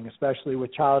seeing, especially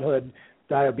with childhood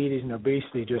diabetes and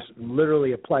obesity, just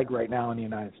literally a plague right now in the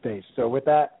United States. So with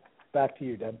that, back to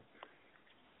you, Deb.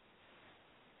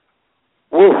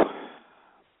 Woo.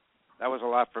 That was a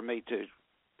lot for me, too.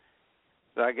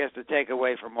 So I guess the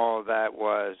takeaway from all of that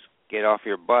was get off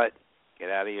your butt, get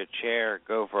out of your chair,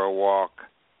 go for a walk,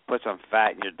 put some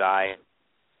fat in your diet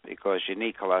because you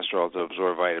need cholesterol to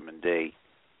absorb vitamin D.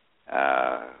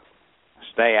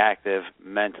 Stay active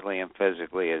mentally and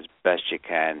physically as best you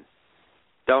can.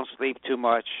 Don't sleep too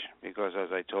much because, as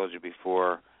I told you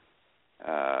before,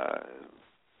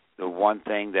 the one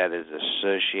thing that is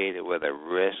associated with a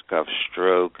risk of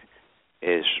stroke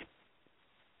is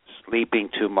sleeping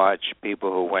too much.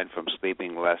 People who went from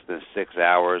sleeping less than 6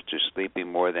 hours to sleeping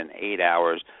more than 8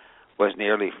 hours was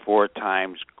nearly 4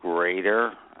 times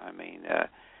greater.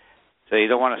 So you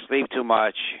don't want to sleep too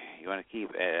much. You want to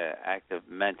keep active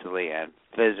mentally and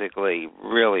physically,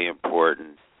 really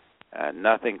important.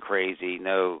 Nothing crazy,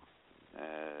 no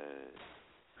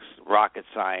rocket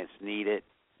science needed.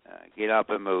 Get up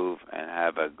and move and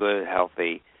have a good,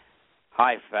 healthy,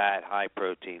 high-fat,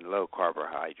 high-protein,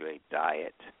 low-carbohydrate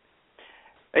diet.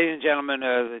 Ladies and gentlemen,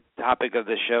 the topic of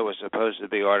the show was supposed to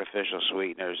be artificial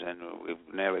sweeteners, and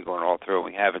we've nearly gone all through, and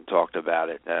we haven't talked about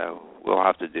it. We'll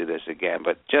have to do this again.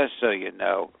 But just so you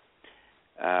know,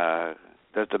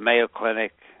 does the Mayo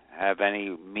Clinic have any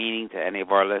meaning to any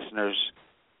of our listeners?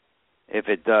 if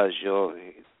it does,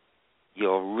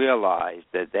 you'll realize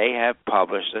that they have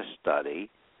published a study,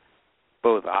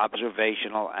 both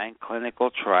observational and clinical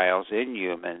trials in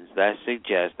humans, that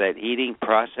suggest that eating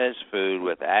processed food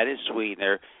with added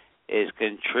sweetener is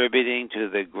contributing to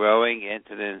the growing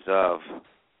incidence of,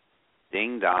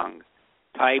 ding dong,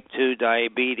 type 2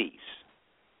 diabetes.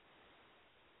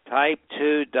 Type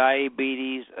 2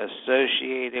 diabetes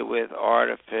associated with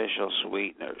artificial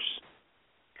sweeteners.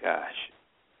 Gosh,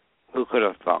 who could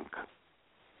have thunk?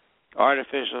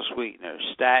 Artificial sweeteners,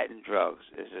 statin drugs.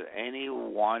 Is it any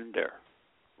wonder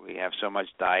we have so much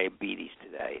diabetes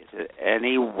today? Is it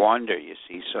any wonder you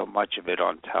see so much of it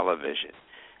on television?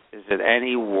 Is it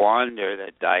any wonder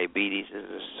that diabetes is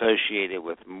associated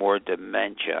with more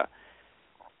dementia?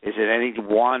 Is it any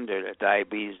wonder that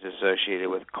diabetes is associated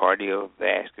with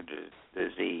cardiovascular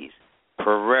disease,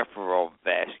 peripheral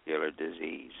vascular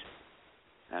disease?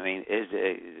 I mean, is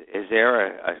there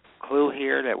a clue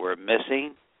here that we're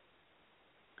missing?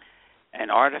 And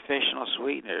artificial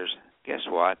sweeteners, guess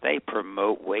what? They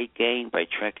promote weight gain by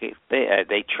tricking.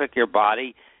 They trick your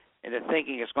body into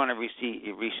thinking it's going to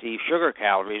receive sugar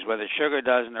calories. When the sugar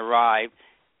doesn't arrive,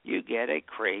 you get a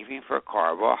craving for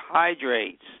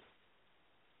carbohydrates.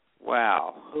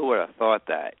 Wow, who would have thought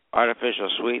that? Artificial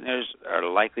sweeteners are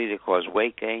likely to cause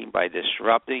weight gain by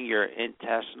disrupting your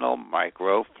intestinal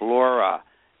microflora,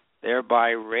 thereby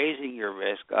raising your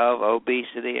risk of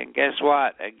obesity. And guess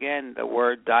what? Again, the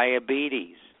word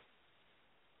diabetes.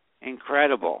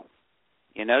 Incredible.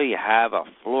 You know, you have a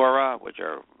flora, which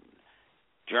are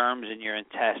germs in your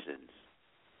intestines.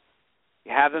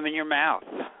 You have them in your mouth.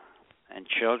 And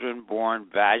children born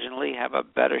vaginally have a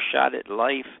better shot at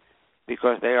life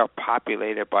because they are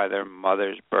populated by their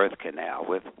mother's birth canal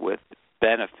with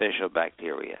beneficial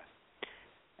bacteria.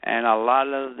 And a lot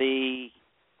of the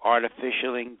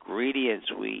artificial ingredients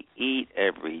we eat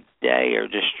every day are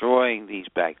destroying these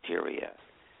bacteria.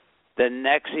 The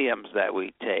Nexiums that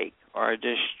we take are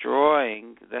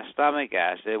destroying the stomach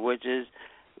acid, which is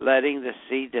letting the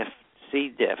C. diff.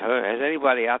 Has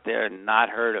anybody out there not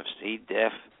heard of C.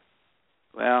 diff?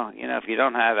 Well, you know, if you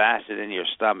don't have acid in your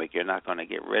stomach, you're not going to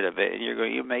get rid of it, and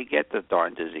you may get the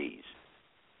darn disease.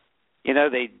 You know,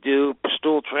 they do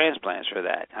stool transplants for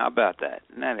that. How about that?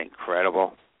 Isn't that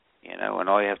incredible? You know, and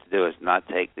all you have to do is not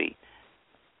take the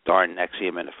darn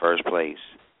Nexium in the first place.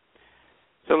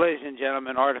 So, ladies and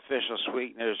gentlemen, artificial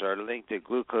sweeteners are linked to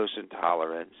glucose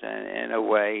intolerance and, in a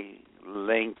way,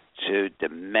 linked to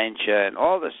dementia and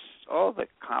all the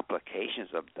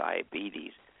complications of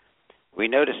diabetes. We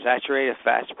know the saturated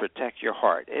fats protect your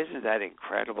heart. Isn't that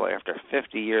incredible after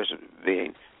 50 years of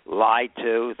being lied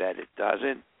to that it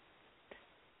doesn't?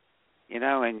 You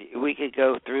know, and we could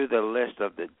go through the list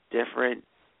of the different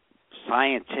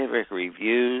scientific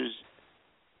reviews,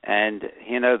 and,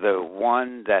 you know, the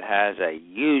one that has a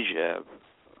huge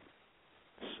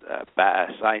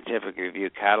scientific review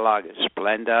catalog is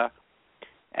Splenda.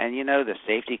 And, you know, the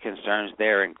safety concerns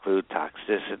there include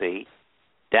toxicity,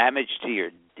 damage to your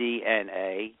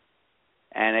DNA,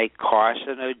 and a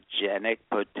carcinogenic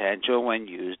potential when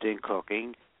used in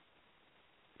cooking.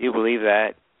 You believe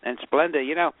that? And Splenda,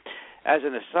 you know, as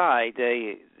an aside,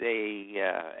 the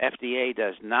FDA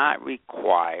does not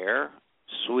require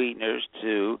sweeteners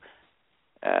to,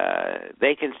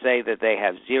 they can say that they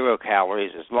have 0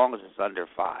 calories as long as it's under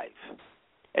 5.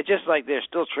 It's just like there's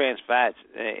still trans fats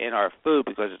in our food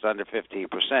because it's under 15%,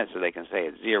 so they can say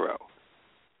it's 0.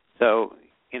 So,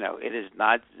 you know, it is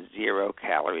not 0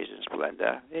 calories in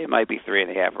Splenda. It might be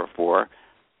 3.5 or 4,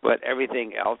 but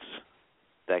everything else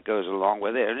that goes along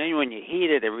with it. And then when you heat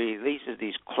it, it releases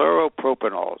these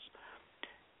chloropropanols.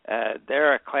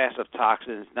 They're a class of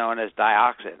toxins known as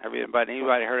dioxin.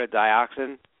 Anybody heard of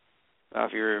dioxin? Well,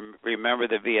 if you remember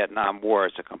the Vietnam War,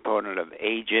 it's a component of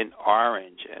Agent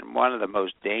Orange and one of the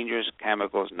most dangerous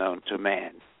chemicals known to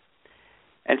man.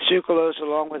 And sucralose,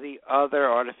 along with the other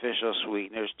artificial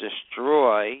sweeteners,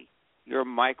 destroy your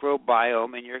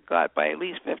microbiome in your gut by at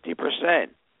least 50%.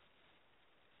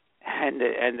 And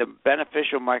the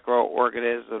beneficial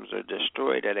microorganisms are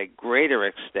destroyed at a greater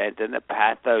extent than the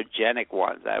pathogenic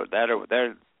ones.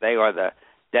 They are the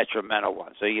detrimental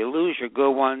ones. So you lose your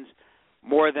good ones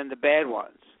more than the bad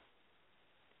ones.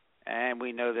 And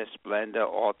we know that Splenda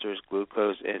alters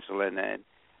glucose, insulin, and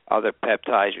other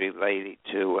peptides related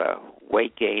to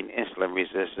weight gain, insulin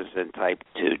resistance, and type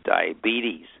 2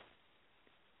 diabetes.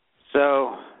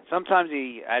 So sometimes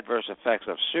the adverse effects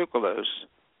of sucralose,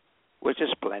 which is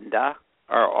Splenda,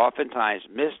 are oftentimes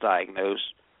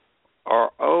misdiagnosed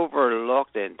or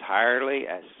overlooked entirely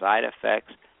as side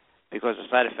effects because the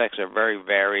side effects are very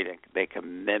varied and they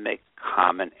can mimic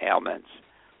common ailments.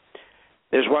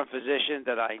 There's one physician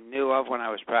that I knew of when I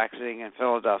was practicing in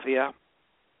Philadelphia.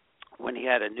 When he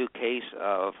had a new case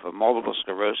of multiple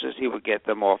sclerosis, he would get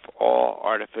them off all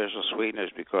artificial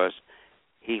sweeteners because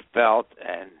he felt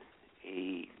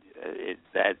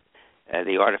that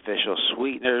the artificial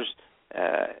sweeteners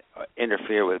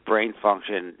interfere with brain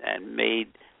function and made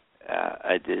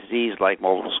a disease like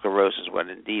multiple sclerosis when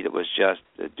indeed it was just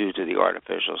due to the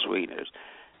artificial sweeteners.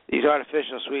 These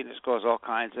artificial sweeteners cause all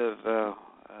kinds of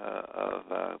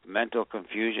mental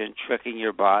confusion, tricking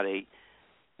your body,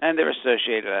 and they're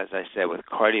associated, as I said, with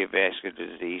cardiovascular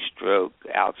disease, stroke,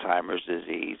 Alzheimer's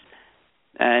disease.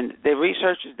 And the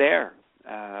research is there.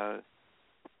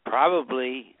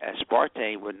 Probably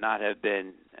aspartame would not have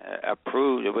been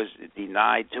approved. It was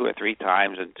denied 2 or 3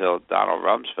 times until Donald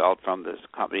Rumsfeld from this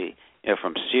company,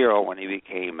 from Cyril, when he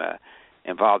became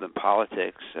involved in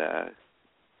politics.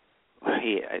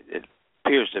 It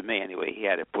appears to me, anyway, he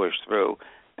had to push through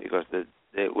because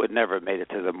it would never have made it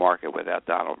to the market without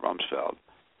Donald Rumsfeld.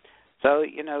 So,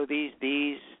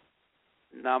 these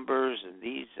numbers and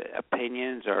these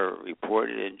opinions are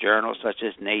reported in journals such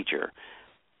as Nature.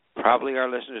 Probably our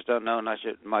listeners don't know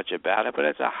much about it, but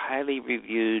it's a highly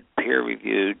reviewed,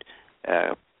 peer-reviewed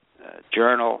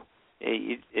journal.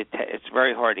 It's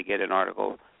very hard to get an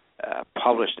article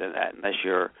published in that unless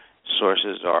your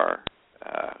sources are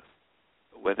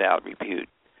without repute.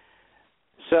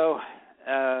 So,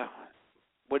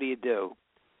 what do?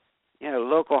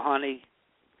 Local honey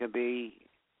can be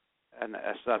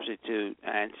a substitute,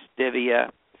 and stevia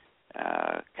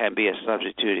can be a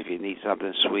substitute if you need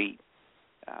something sweet.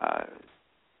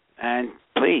 And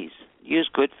please, use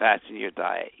good fats in your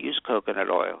diet. Use coconut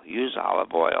oil. Use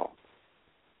olive oil.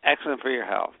 Excellent for your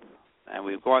health. And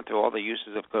we've gone through all the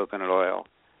uses of coconut oil.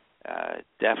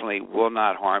 Definitely will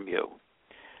not harm you.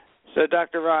 So,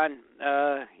 Dr. Ron,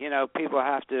 people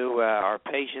have to, our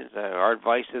patients, our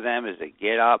advice to them is to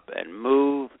get up and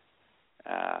move.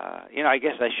 I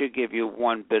guess I should give you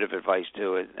one bit of advice,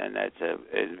 too, and that's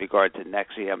in regard to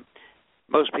Nexium.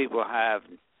 Most people have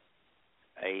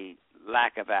a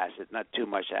lack of acid, not too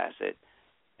much acid.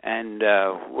 And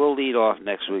we'll lead off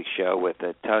next week's show with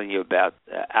telling you about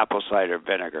apple cider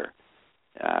vinegar.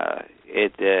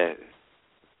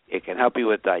 It can help you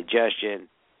with digestion,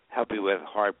 help you with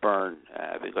heartburn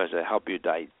because it helps you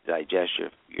digest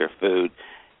your food.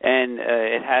 And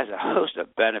it has a host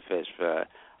of benefits for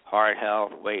heart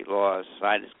health, weight loss,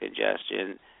 sinus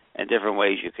congestion, and different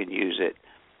ways you can use it.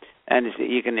 And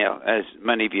you can, as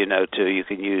many of you know, too, you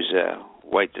can use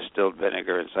white distilled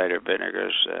vinegar and cider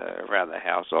vinegars around the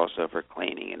house also for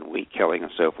cleaning and weed killing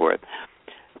and so forth.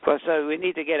 Plus, we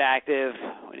need to get active.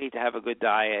 We need to have a good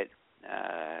diet,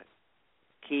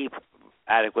 keep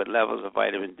adequate levels of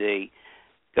vitamin D,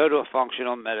 go to a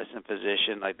functional medicine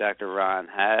physician like Dr. Ron,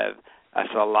 have a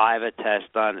saliva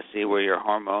test done to see where your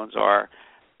hormones are.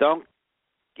 Don't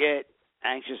get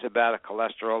anxious about a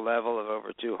cholesterol level of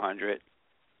over 200.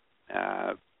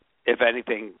 If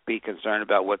anything, be concerned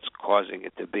about what's causing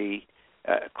it to be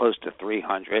close to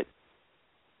 300.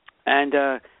 And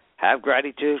have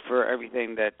gratitude for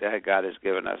everything that God has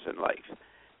given us in life.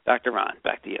 Dr. Ron,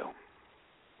 back to you.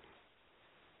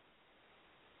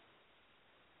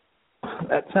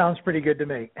 That sounds pretty good to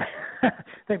me. I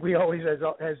think we always,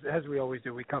 as we always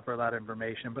do, we cover a lot of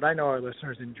information. But I know our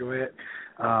listeners enjoy it.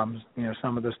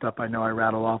 Some of the stuff I know I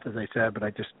rattle off, as I said, but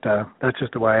that's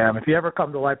just the way I am. If you ever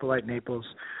come to Lipolite Naples,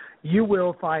 you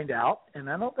will find out, and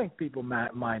I don't think people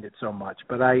mind it so much,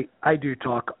 but I do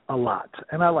talk a lot,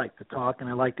 and I like to talk, and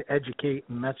I like to educate,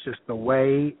 and that's just the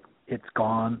way it's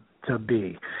gone to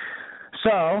be.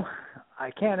 So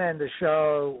I can't end the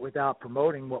show without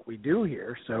promoting what we do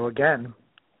here. So, again,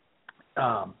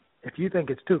 if you think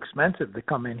it's too expensive to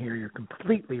come in here, you're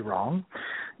completely wrong.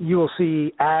 You will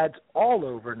see ads all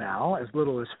over now, as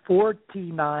little as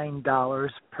 $49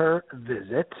 per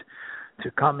visit, to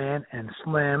come in and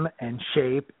slim and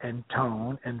shape and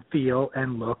tone and feel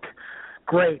and look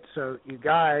great. So you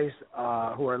guys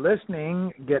who are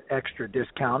listening get extra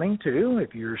discounting too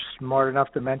if you're smart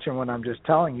enough to mention when I'm just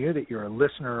telling you that you're a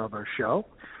listener of our show.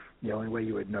 The only way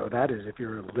you would know that is if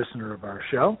you're a listener of our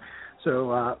show.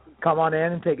 So come on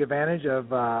in and take advantage of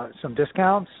some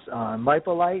discounts on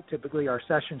Lipolite. Typically our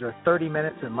sessions are 30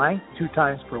 minutes in length, 2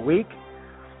 times per week.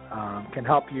 Can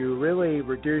help you really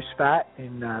reduce fat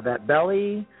in that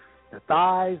belly, the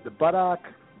thighs, the buttock.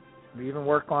 We even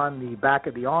work on the back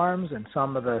of the arms and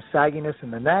some of the sagginess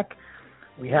in the neck.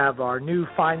 We have our new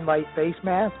Fine Light face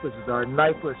mask, which is our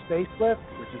knifeless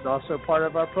facelift, which is also part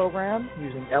of our program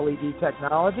using LED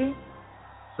technology.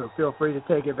 So feel free to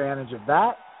take advantage of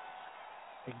that.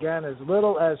 Again, as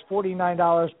little as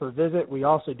 $49 per visit. We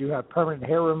also do have permanent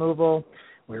hair removal.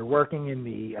 We're working in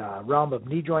the realm of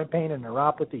knee joint pain and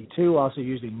neuropathy too, also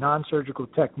using non-surgical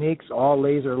techniques, all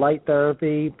laser light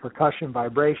therapy, percussion,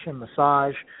 vibration,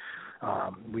 massage.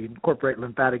 We incorporate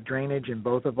lymphatic drainage in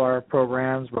both of our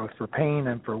programs, both for pain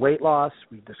and for weight loss.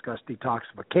 We discuss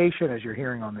detoxification, as you're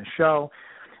hearing on this show.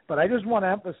 But I just want to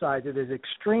emphasize it is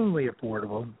extremely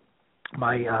affordable.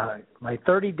 My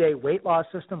 30-day weight loss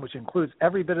system, which includes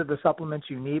every bit of the supplements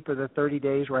you need for the 30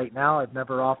 days right now. I've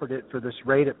never offered it for this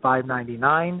rate at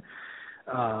 $5.99.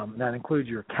 That includes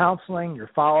your counseling, your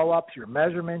follow-ups, your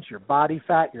measurements, your body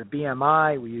fat, your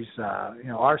BMI. We use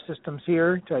our systems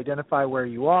here to identify where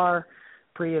you are,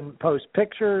 pre and post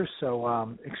pictures.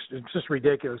 So it's just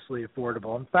ridiculously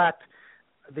affordable. In fact,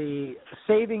 the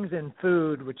savings in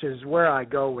food, which is where I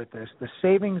go with this, the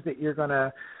savings that you're going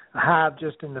to have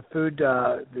just in the food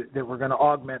that we're going to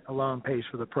augment alone pays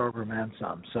for the program and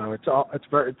some. So it's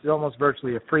almost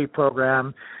virtually a free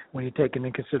program when you take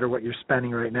into consider what you're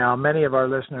spending right now. Many of our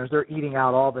listeners, they're eating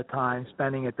out all the time,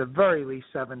 spending at the very least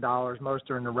 $7. Most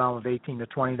are in the realm of $18 to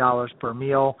 $20 per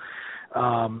meal.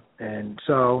 And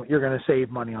so you're going to save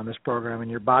money on this program, and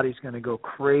your body's going to go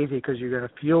crazy because you're going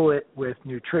to fuel it with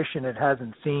nutrition it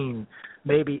hasn't seen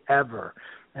maybe ever.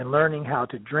 And learning how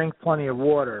to drink plenty of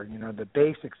water, the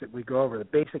basics that we go over, the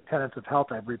basic tenets of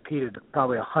health I've repeated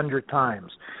probably 100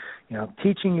 times.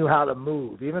 Teaching you how to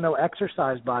move, even though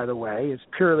exercise, by the way, is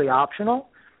purely optional.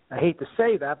 I hate to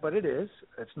say that, but it is.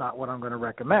 It's not what I'm going to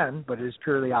recommend, but it is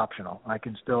purely optional. I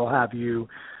can still have you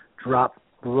drop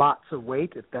lots of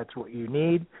weight if that's what you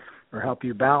need, or help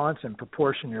you balance and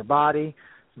proportion your body.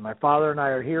 So my father and I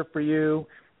are here for you.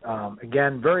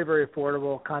 Again, very, very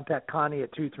affordable. Contact Connie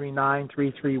at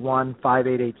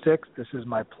 239-331-5886. This is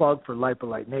my plug for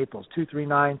Lipolite Naples,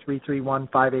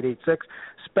 239-331-5886,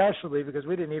 especially because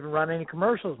we didn't even run any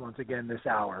commercials once again this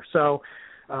hour. So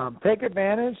take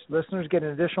advantage. Listeners get an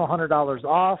additional $100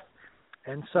 off.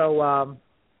 And so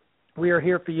we are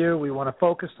here for you. We want to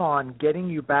focus on getting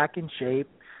you back in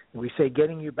shape. We say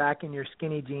getting you back in your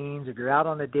skinny jeans. If you're out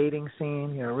on the dating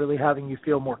scene, really having you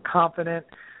feel more confident.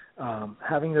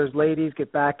 Having those ladies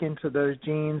get back into those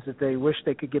jeans that they wish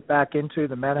they could get back into,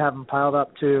 the men have them piled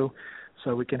up too,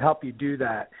 so we can help you do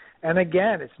that. And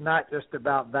again, it's not just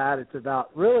about that. It's about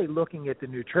really looking at the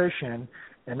nutrition,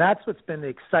 and that's what's been the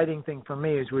exciting thing for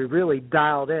me is we really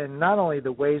dialed in not only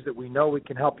the ways that we know we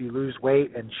can help you lose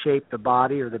weight and shape the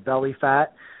body or the belly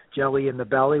fat, jelly in the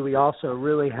belly. We also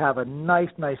really have a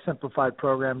nice simplified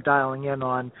program dialing in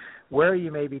on where you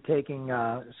may be taking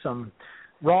some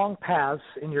wrong paths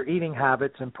in your eating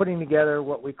habits and putting together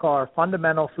what we call our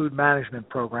fundamental food management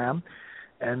program.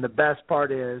 And the best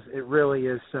part is it really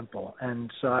is simple.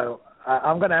 And so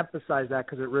I'm going to emphasize that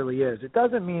because it really is. It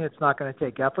doesn't mean it's not going to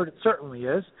take effort. It certainly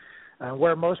is.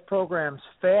 Where most programs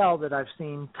fail that I've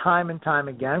seen time and time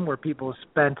again, where people have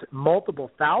spent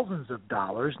multiple thousands of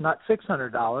dollars, not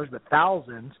 $600, but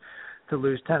thousands, to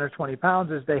lose 10 or 20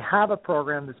 pounds, is they have a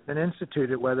program that's been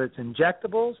instituted, whether it's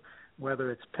injectables,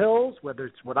 whether it's pills, whether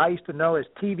it's what I used to know as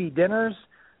TV dinners.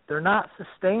 They're not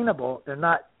sustainable.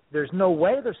 There's no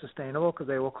way they're sustainable because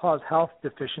they will cause health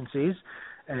deficiencies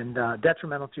and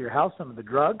detrimental to your health, some of the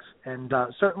drugs. And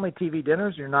certainly TV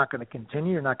dinners, you're not going to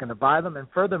continue. You're not going to buy them. And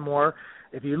furthermore,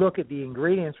 if you look at the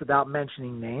ingredients without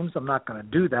mentioning names, I'm not going to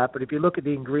do that, but if you look at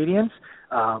the ingredients,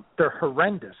 they're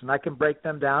horrendous. And I can break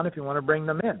them down if you want to bring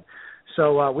them in.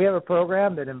 So we have a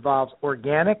program that involves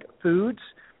organic foods,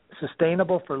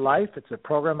 sustainable for life. It's a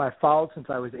program I've followed since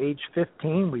I was age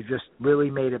 15. We've just really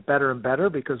made it better and better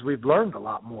because we've learned a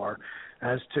lot more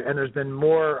and there's been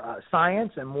more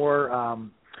science and more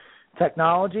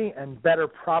technology and better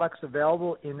products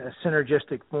available in a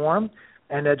synergistic form,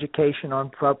 and education on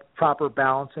proper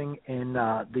balancing in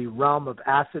the realm of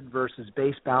acid versus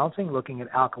base balancing, looking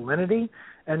at alkalinity,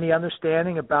 and the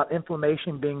understanding about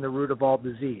inflammation being the root of all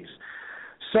disease.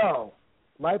 So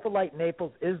Lipolite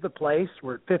Naples is the place.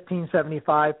 We're at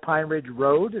 1575 Pine Ridge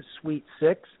Road, Suite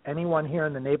 6. Anyone here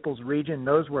in the Naples region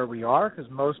knows where we are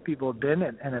because most people have been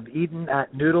and have eaten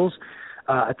at Noodles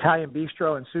Italian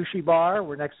Bistro and Sushi Bar.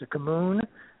 We're next to Kamoon.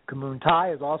 Kamoon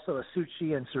Thai is also a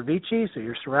sushi and ceviche, so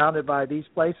you're surrounded by these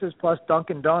places, plus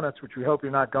Dunkin' Donuts, which we hope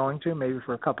you're not going to, maybe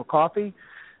for a cup of coffee.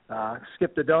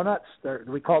 Skip the donuts.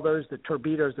 We call those the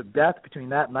torpedoes of death, between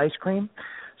that and ice cream.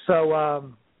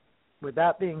 So with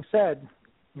that being said,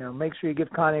 make sure you give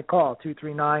Connie a call,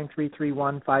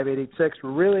 239-331-5886.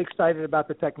 We're really excited about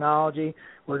the technology.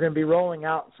 We're going to be rolling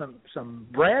out some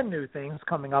brand new things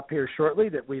coming up here shortly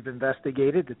that we've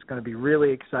investigated. It's going to be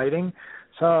really exciting.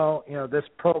 So, this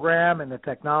program and the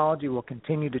technology will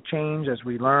continue to change as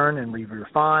we learn and we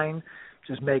refine.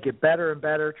 just make it better and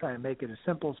better, try and make it as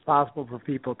simple as possible for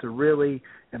people to really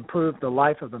improve the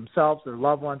life of themselves, their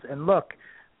loved ones. And look,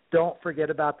 don't forget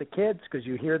about the kids, because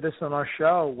you hear this on our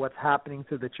show, what's happening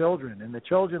to the children. And the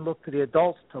children look to the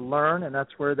adults to learn, and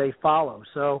that's where they follow.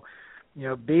 So,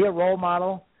 be a role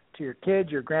model to your kids,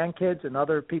 your grandkids, and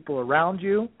other people around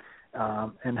you,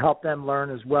 and help them learn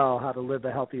as well how to live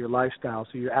a healthier lifestyle.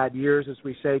 So you add years, as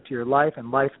we say, to your life, and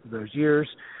life to those years.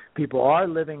 People are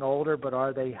living older, but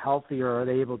are they healthy, or are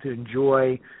they able to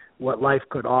enjoy what life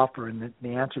could offer? And the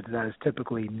answer to that is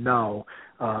typically no,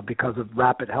 because of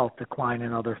rapid health decline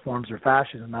in other forms or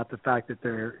fashions, and not the fact that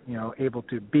they're able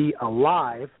to be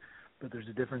alive. But there's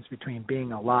a difference between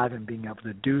being alive and being able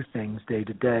to do things day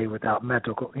to day without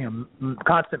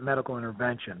constant medical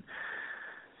intervention.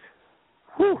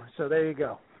 Whew, so there you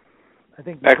go. I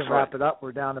think we can wrap it up.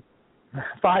 We're down to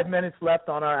 5 minutes left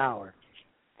on our hour.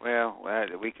 Well,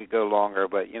 we could go longer,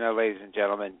 but, ladies and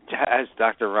gentlemen, as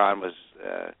Dr. Ron was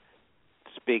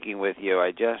speaking with you,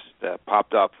 I just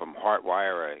popped up from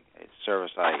Heartwire, a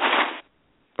service I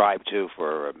subscribe to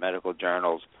for medical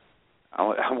journals.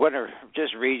 I want to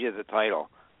just read you the title.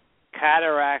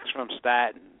 Cataracts from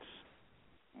Statins.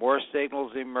 More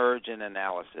signals emerge in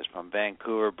analysis from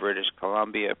Vancouver, British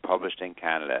Columbia, published in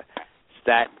Canada.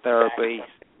 Statin therapy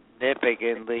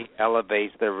significantly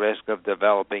elevates the risk of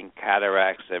developing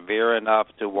cataracts severe enough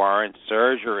to warrant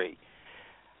surgery.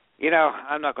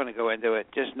 I'm not going to go into it.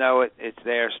 Just know it's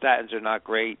there. Statins are not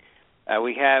great.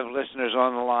 We have listeners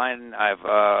on the line. I've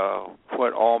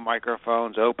put all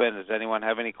microphones open. Does anyone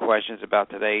have any questions about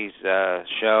today's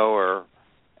show, or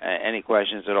any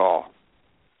questions at all?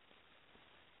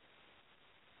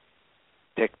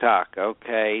 TikTok.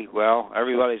 Okay. Well,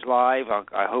 everybody's live.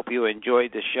 I hope you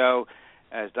enjoyed the show.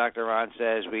 As Dr. Ron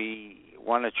says, we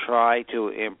want to try to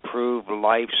improve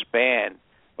lifespan,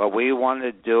 but we want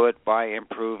to do it by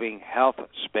improving health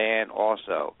span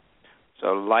also. So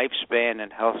lifespan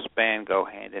and health span go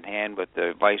hand in hand with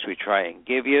the advice we try and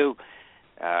give you.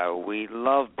 We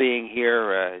love being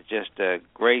here. Just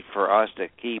great for us to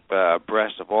keep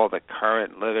abreast of all the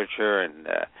current literature and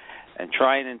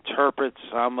try and interpret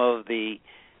some of the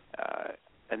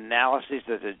analyses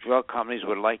that the drug companies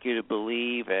would like you to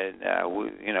believe. And,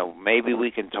 maybe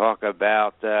we can talk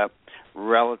about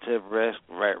relative risk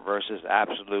versus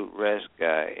absolute risk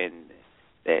in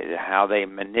how they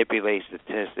manipulate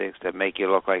statistics to make you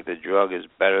look like the drug is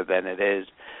better than it is.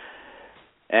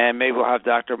 And maybe we'll have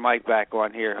Dr. Mike back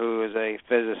on here, who is a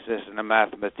physicist and a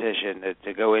mathematician,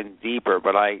 to go in deeper.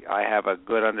 But I have a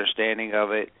good understanding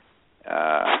of it,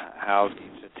 how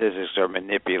statistics are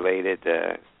manipulated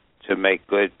to make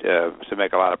a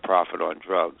lot of profit on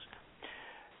drugs.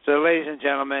 So, ladies and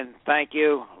gentlemen, thank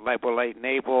you. Lipolite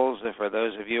Naples, for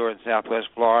those of you who are in Southwest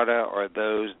Florida or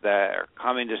those that are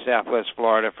coming to Southwest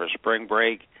Florida for spring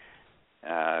break,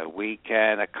 we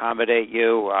can accommodate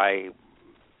you. I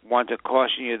want to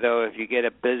caution you, though, if you get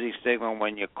a busy signal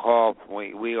when you call,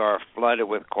 we are flooded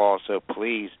with calls, so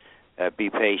please be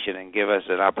patient and give us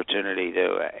an opportunity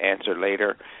to answer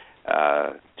later.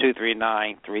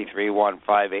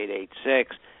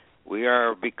 239-331-5886. We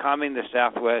are becoming the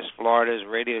Southwest Florida's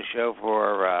radio show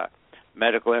for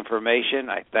medical information.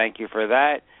 I thank you for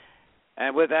that.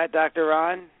 And with that, Dr.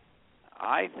 Ron,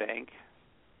 I think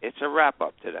it's a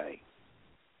wrap-up today.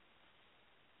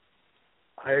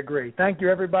 I agree. Thank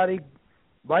you, everybody.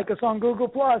 Like us on Google+.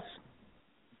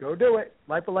 Go do it.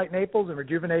 Lipolite Naples and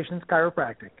Rejuvenations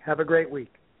Chiropractic. Have a great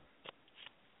week.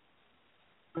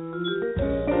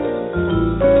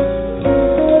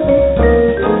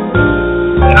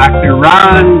 Dr.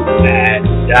 Ron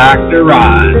and Dr.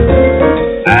 Ron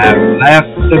have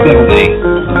left the building.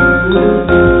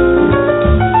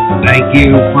 Thank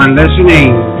you for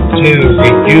listening to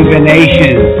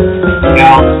Rejuvenation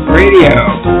Health Radio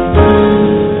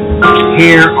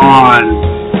here on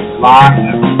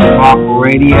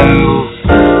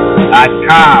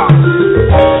blogtalkradio.com.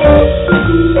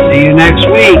 See you next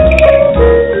week.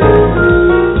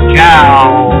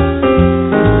 Ciao.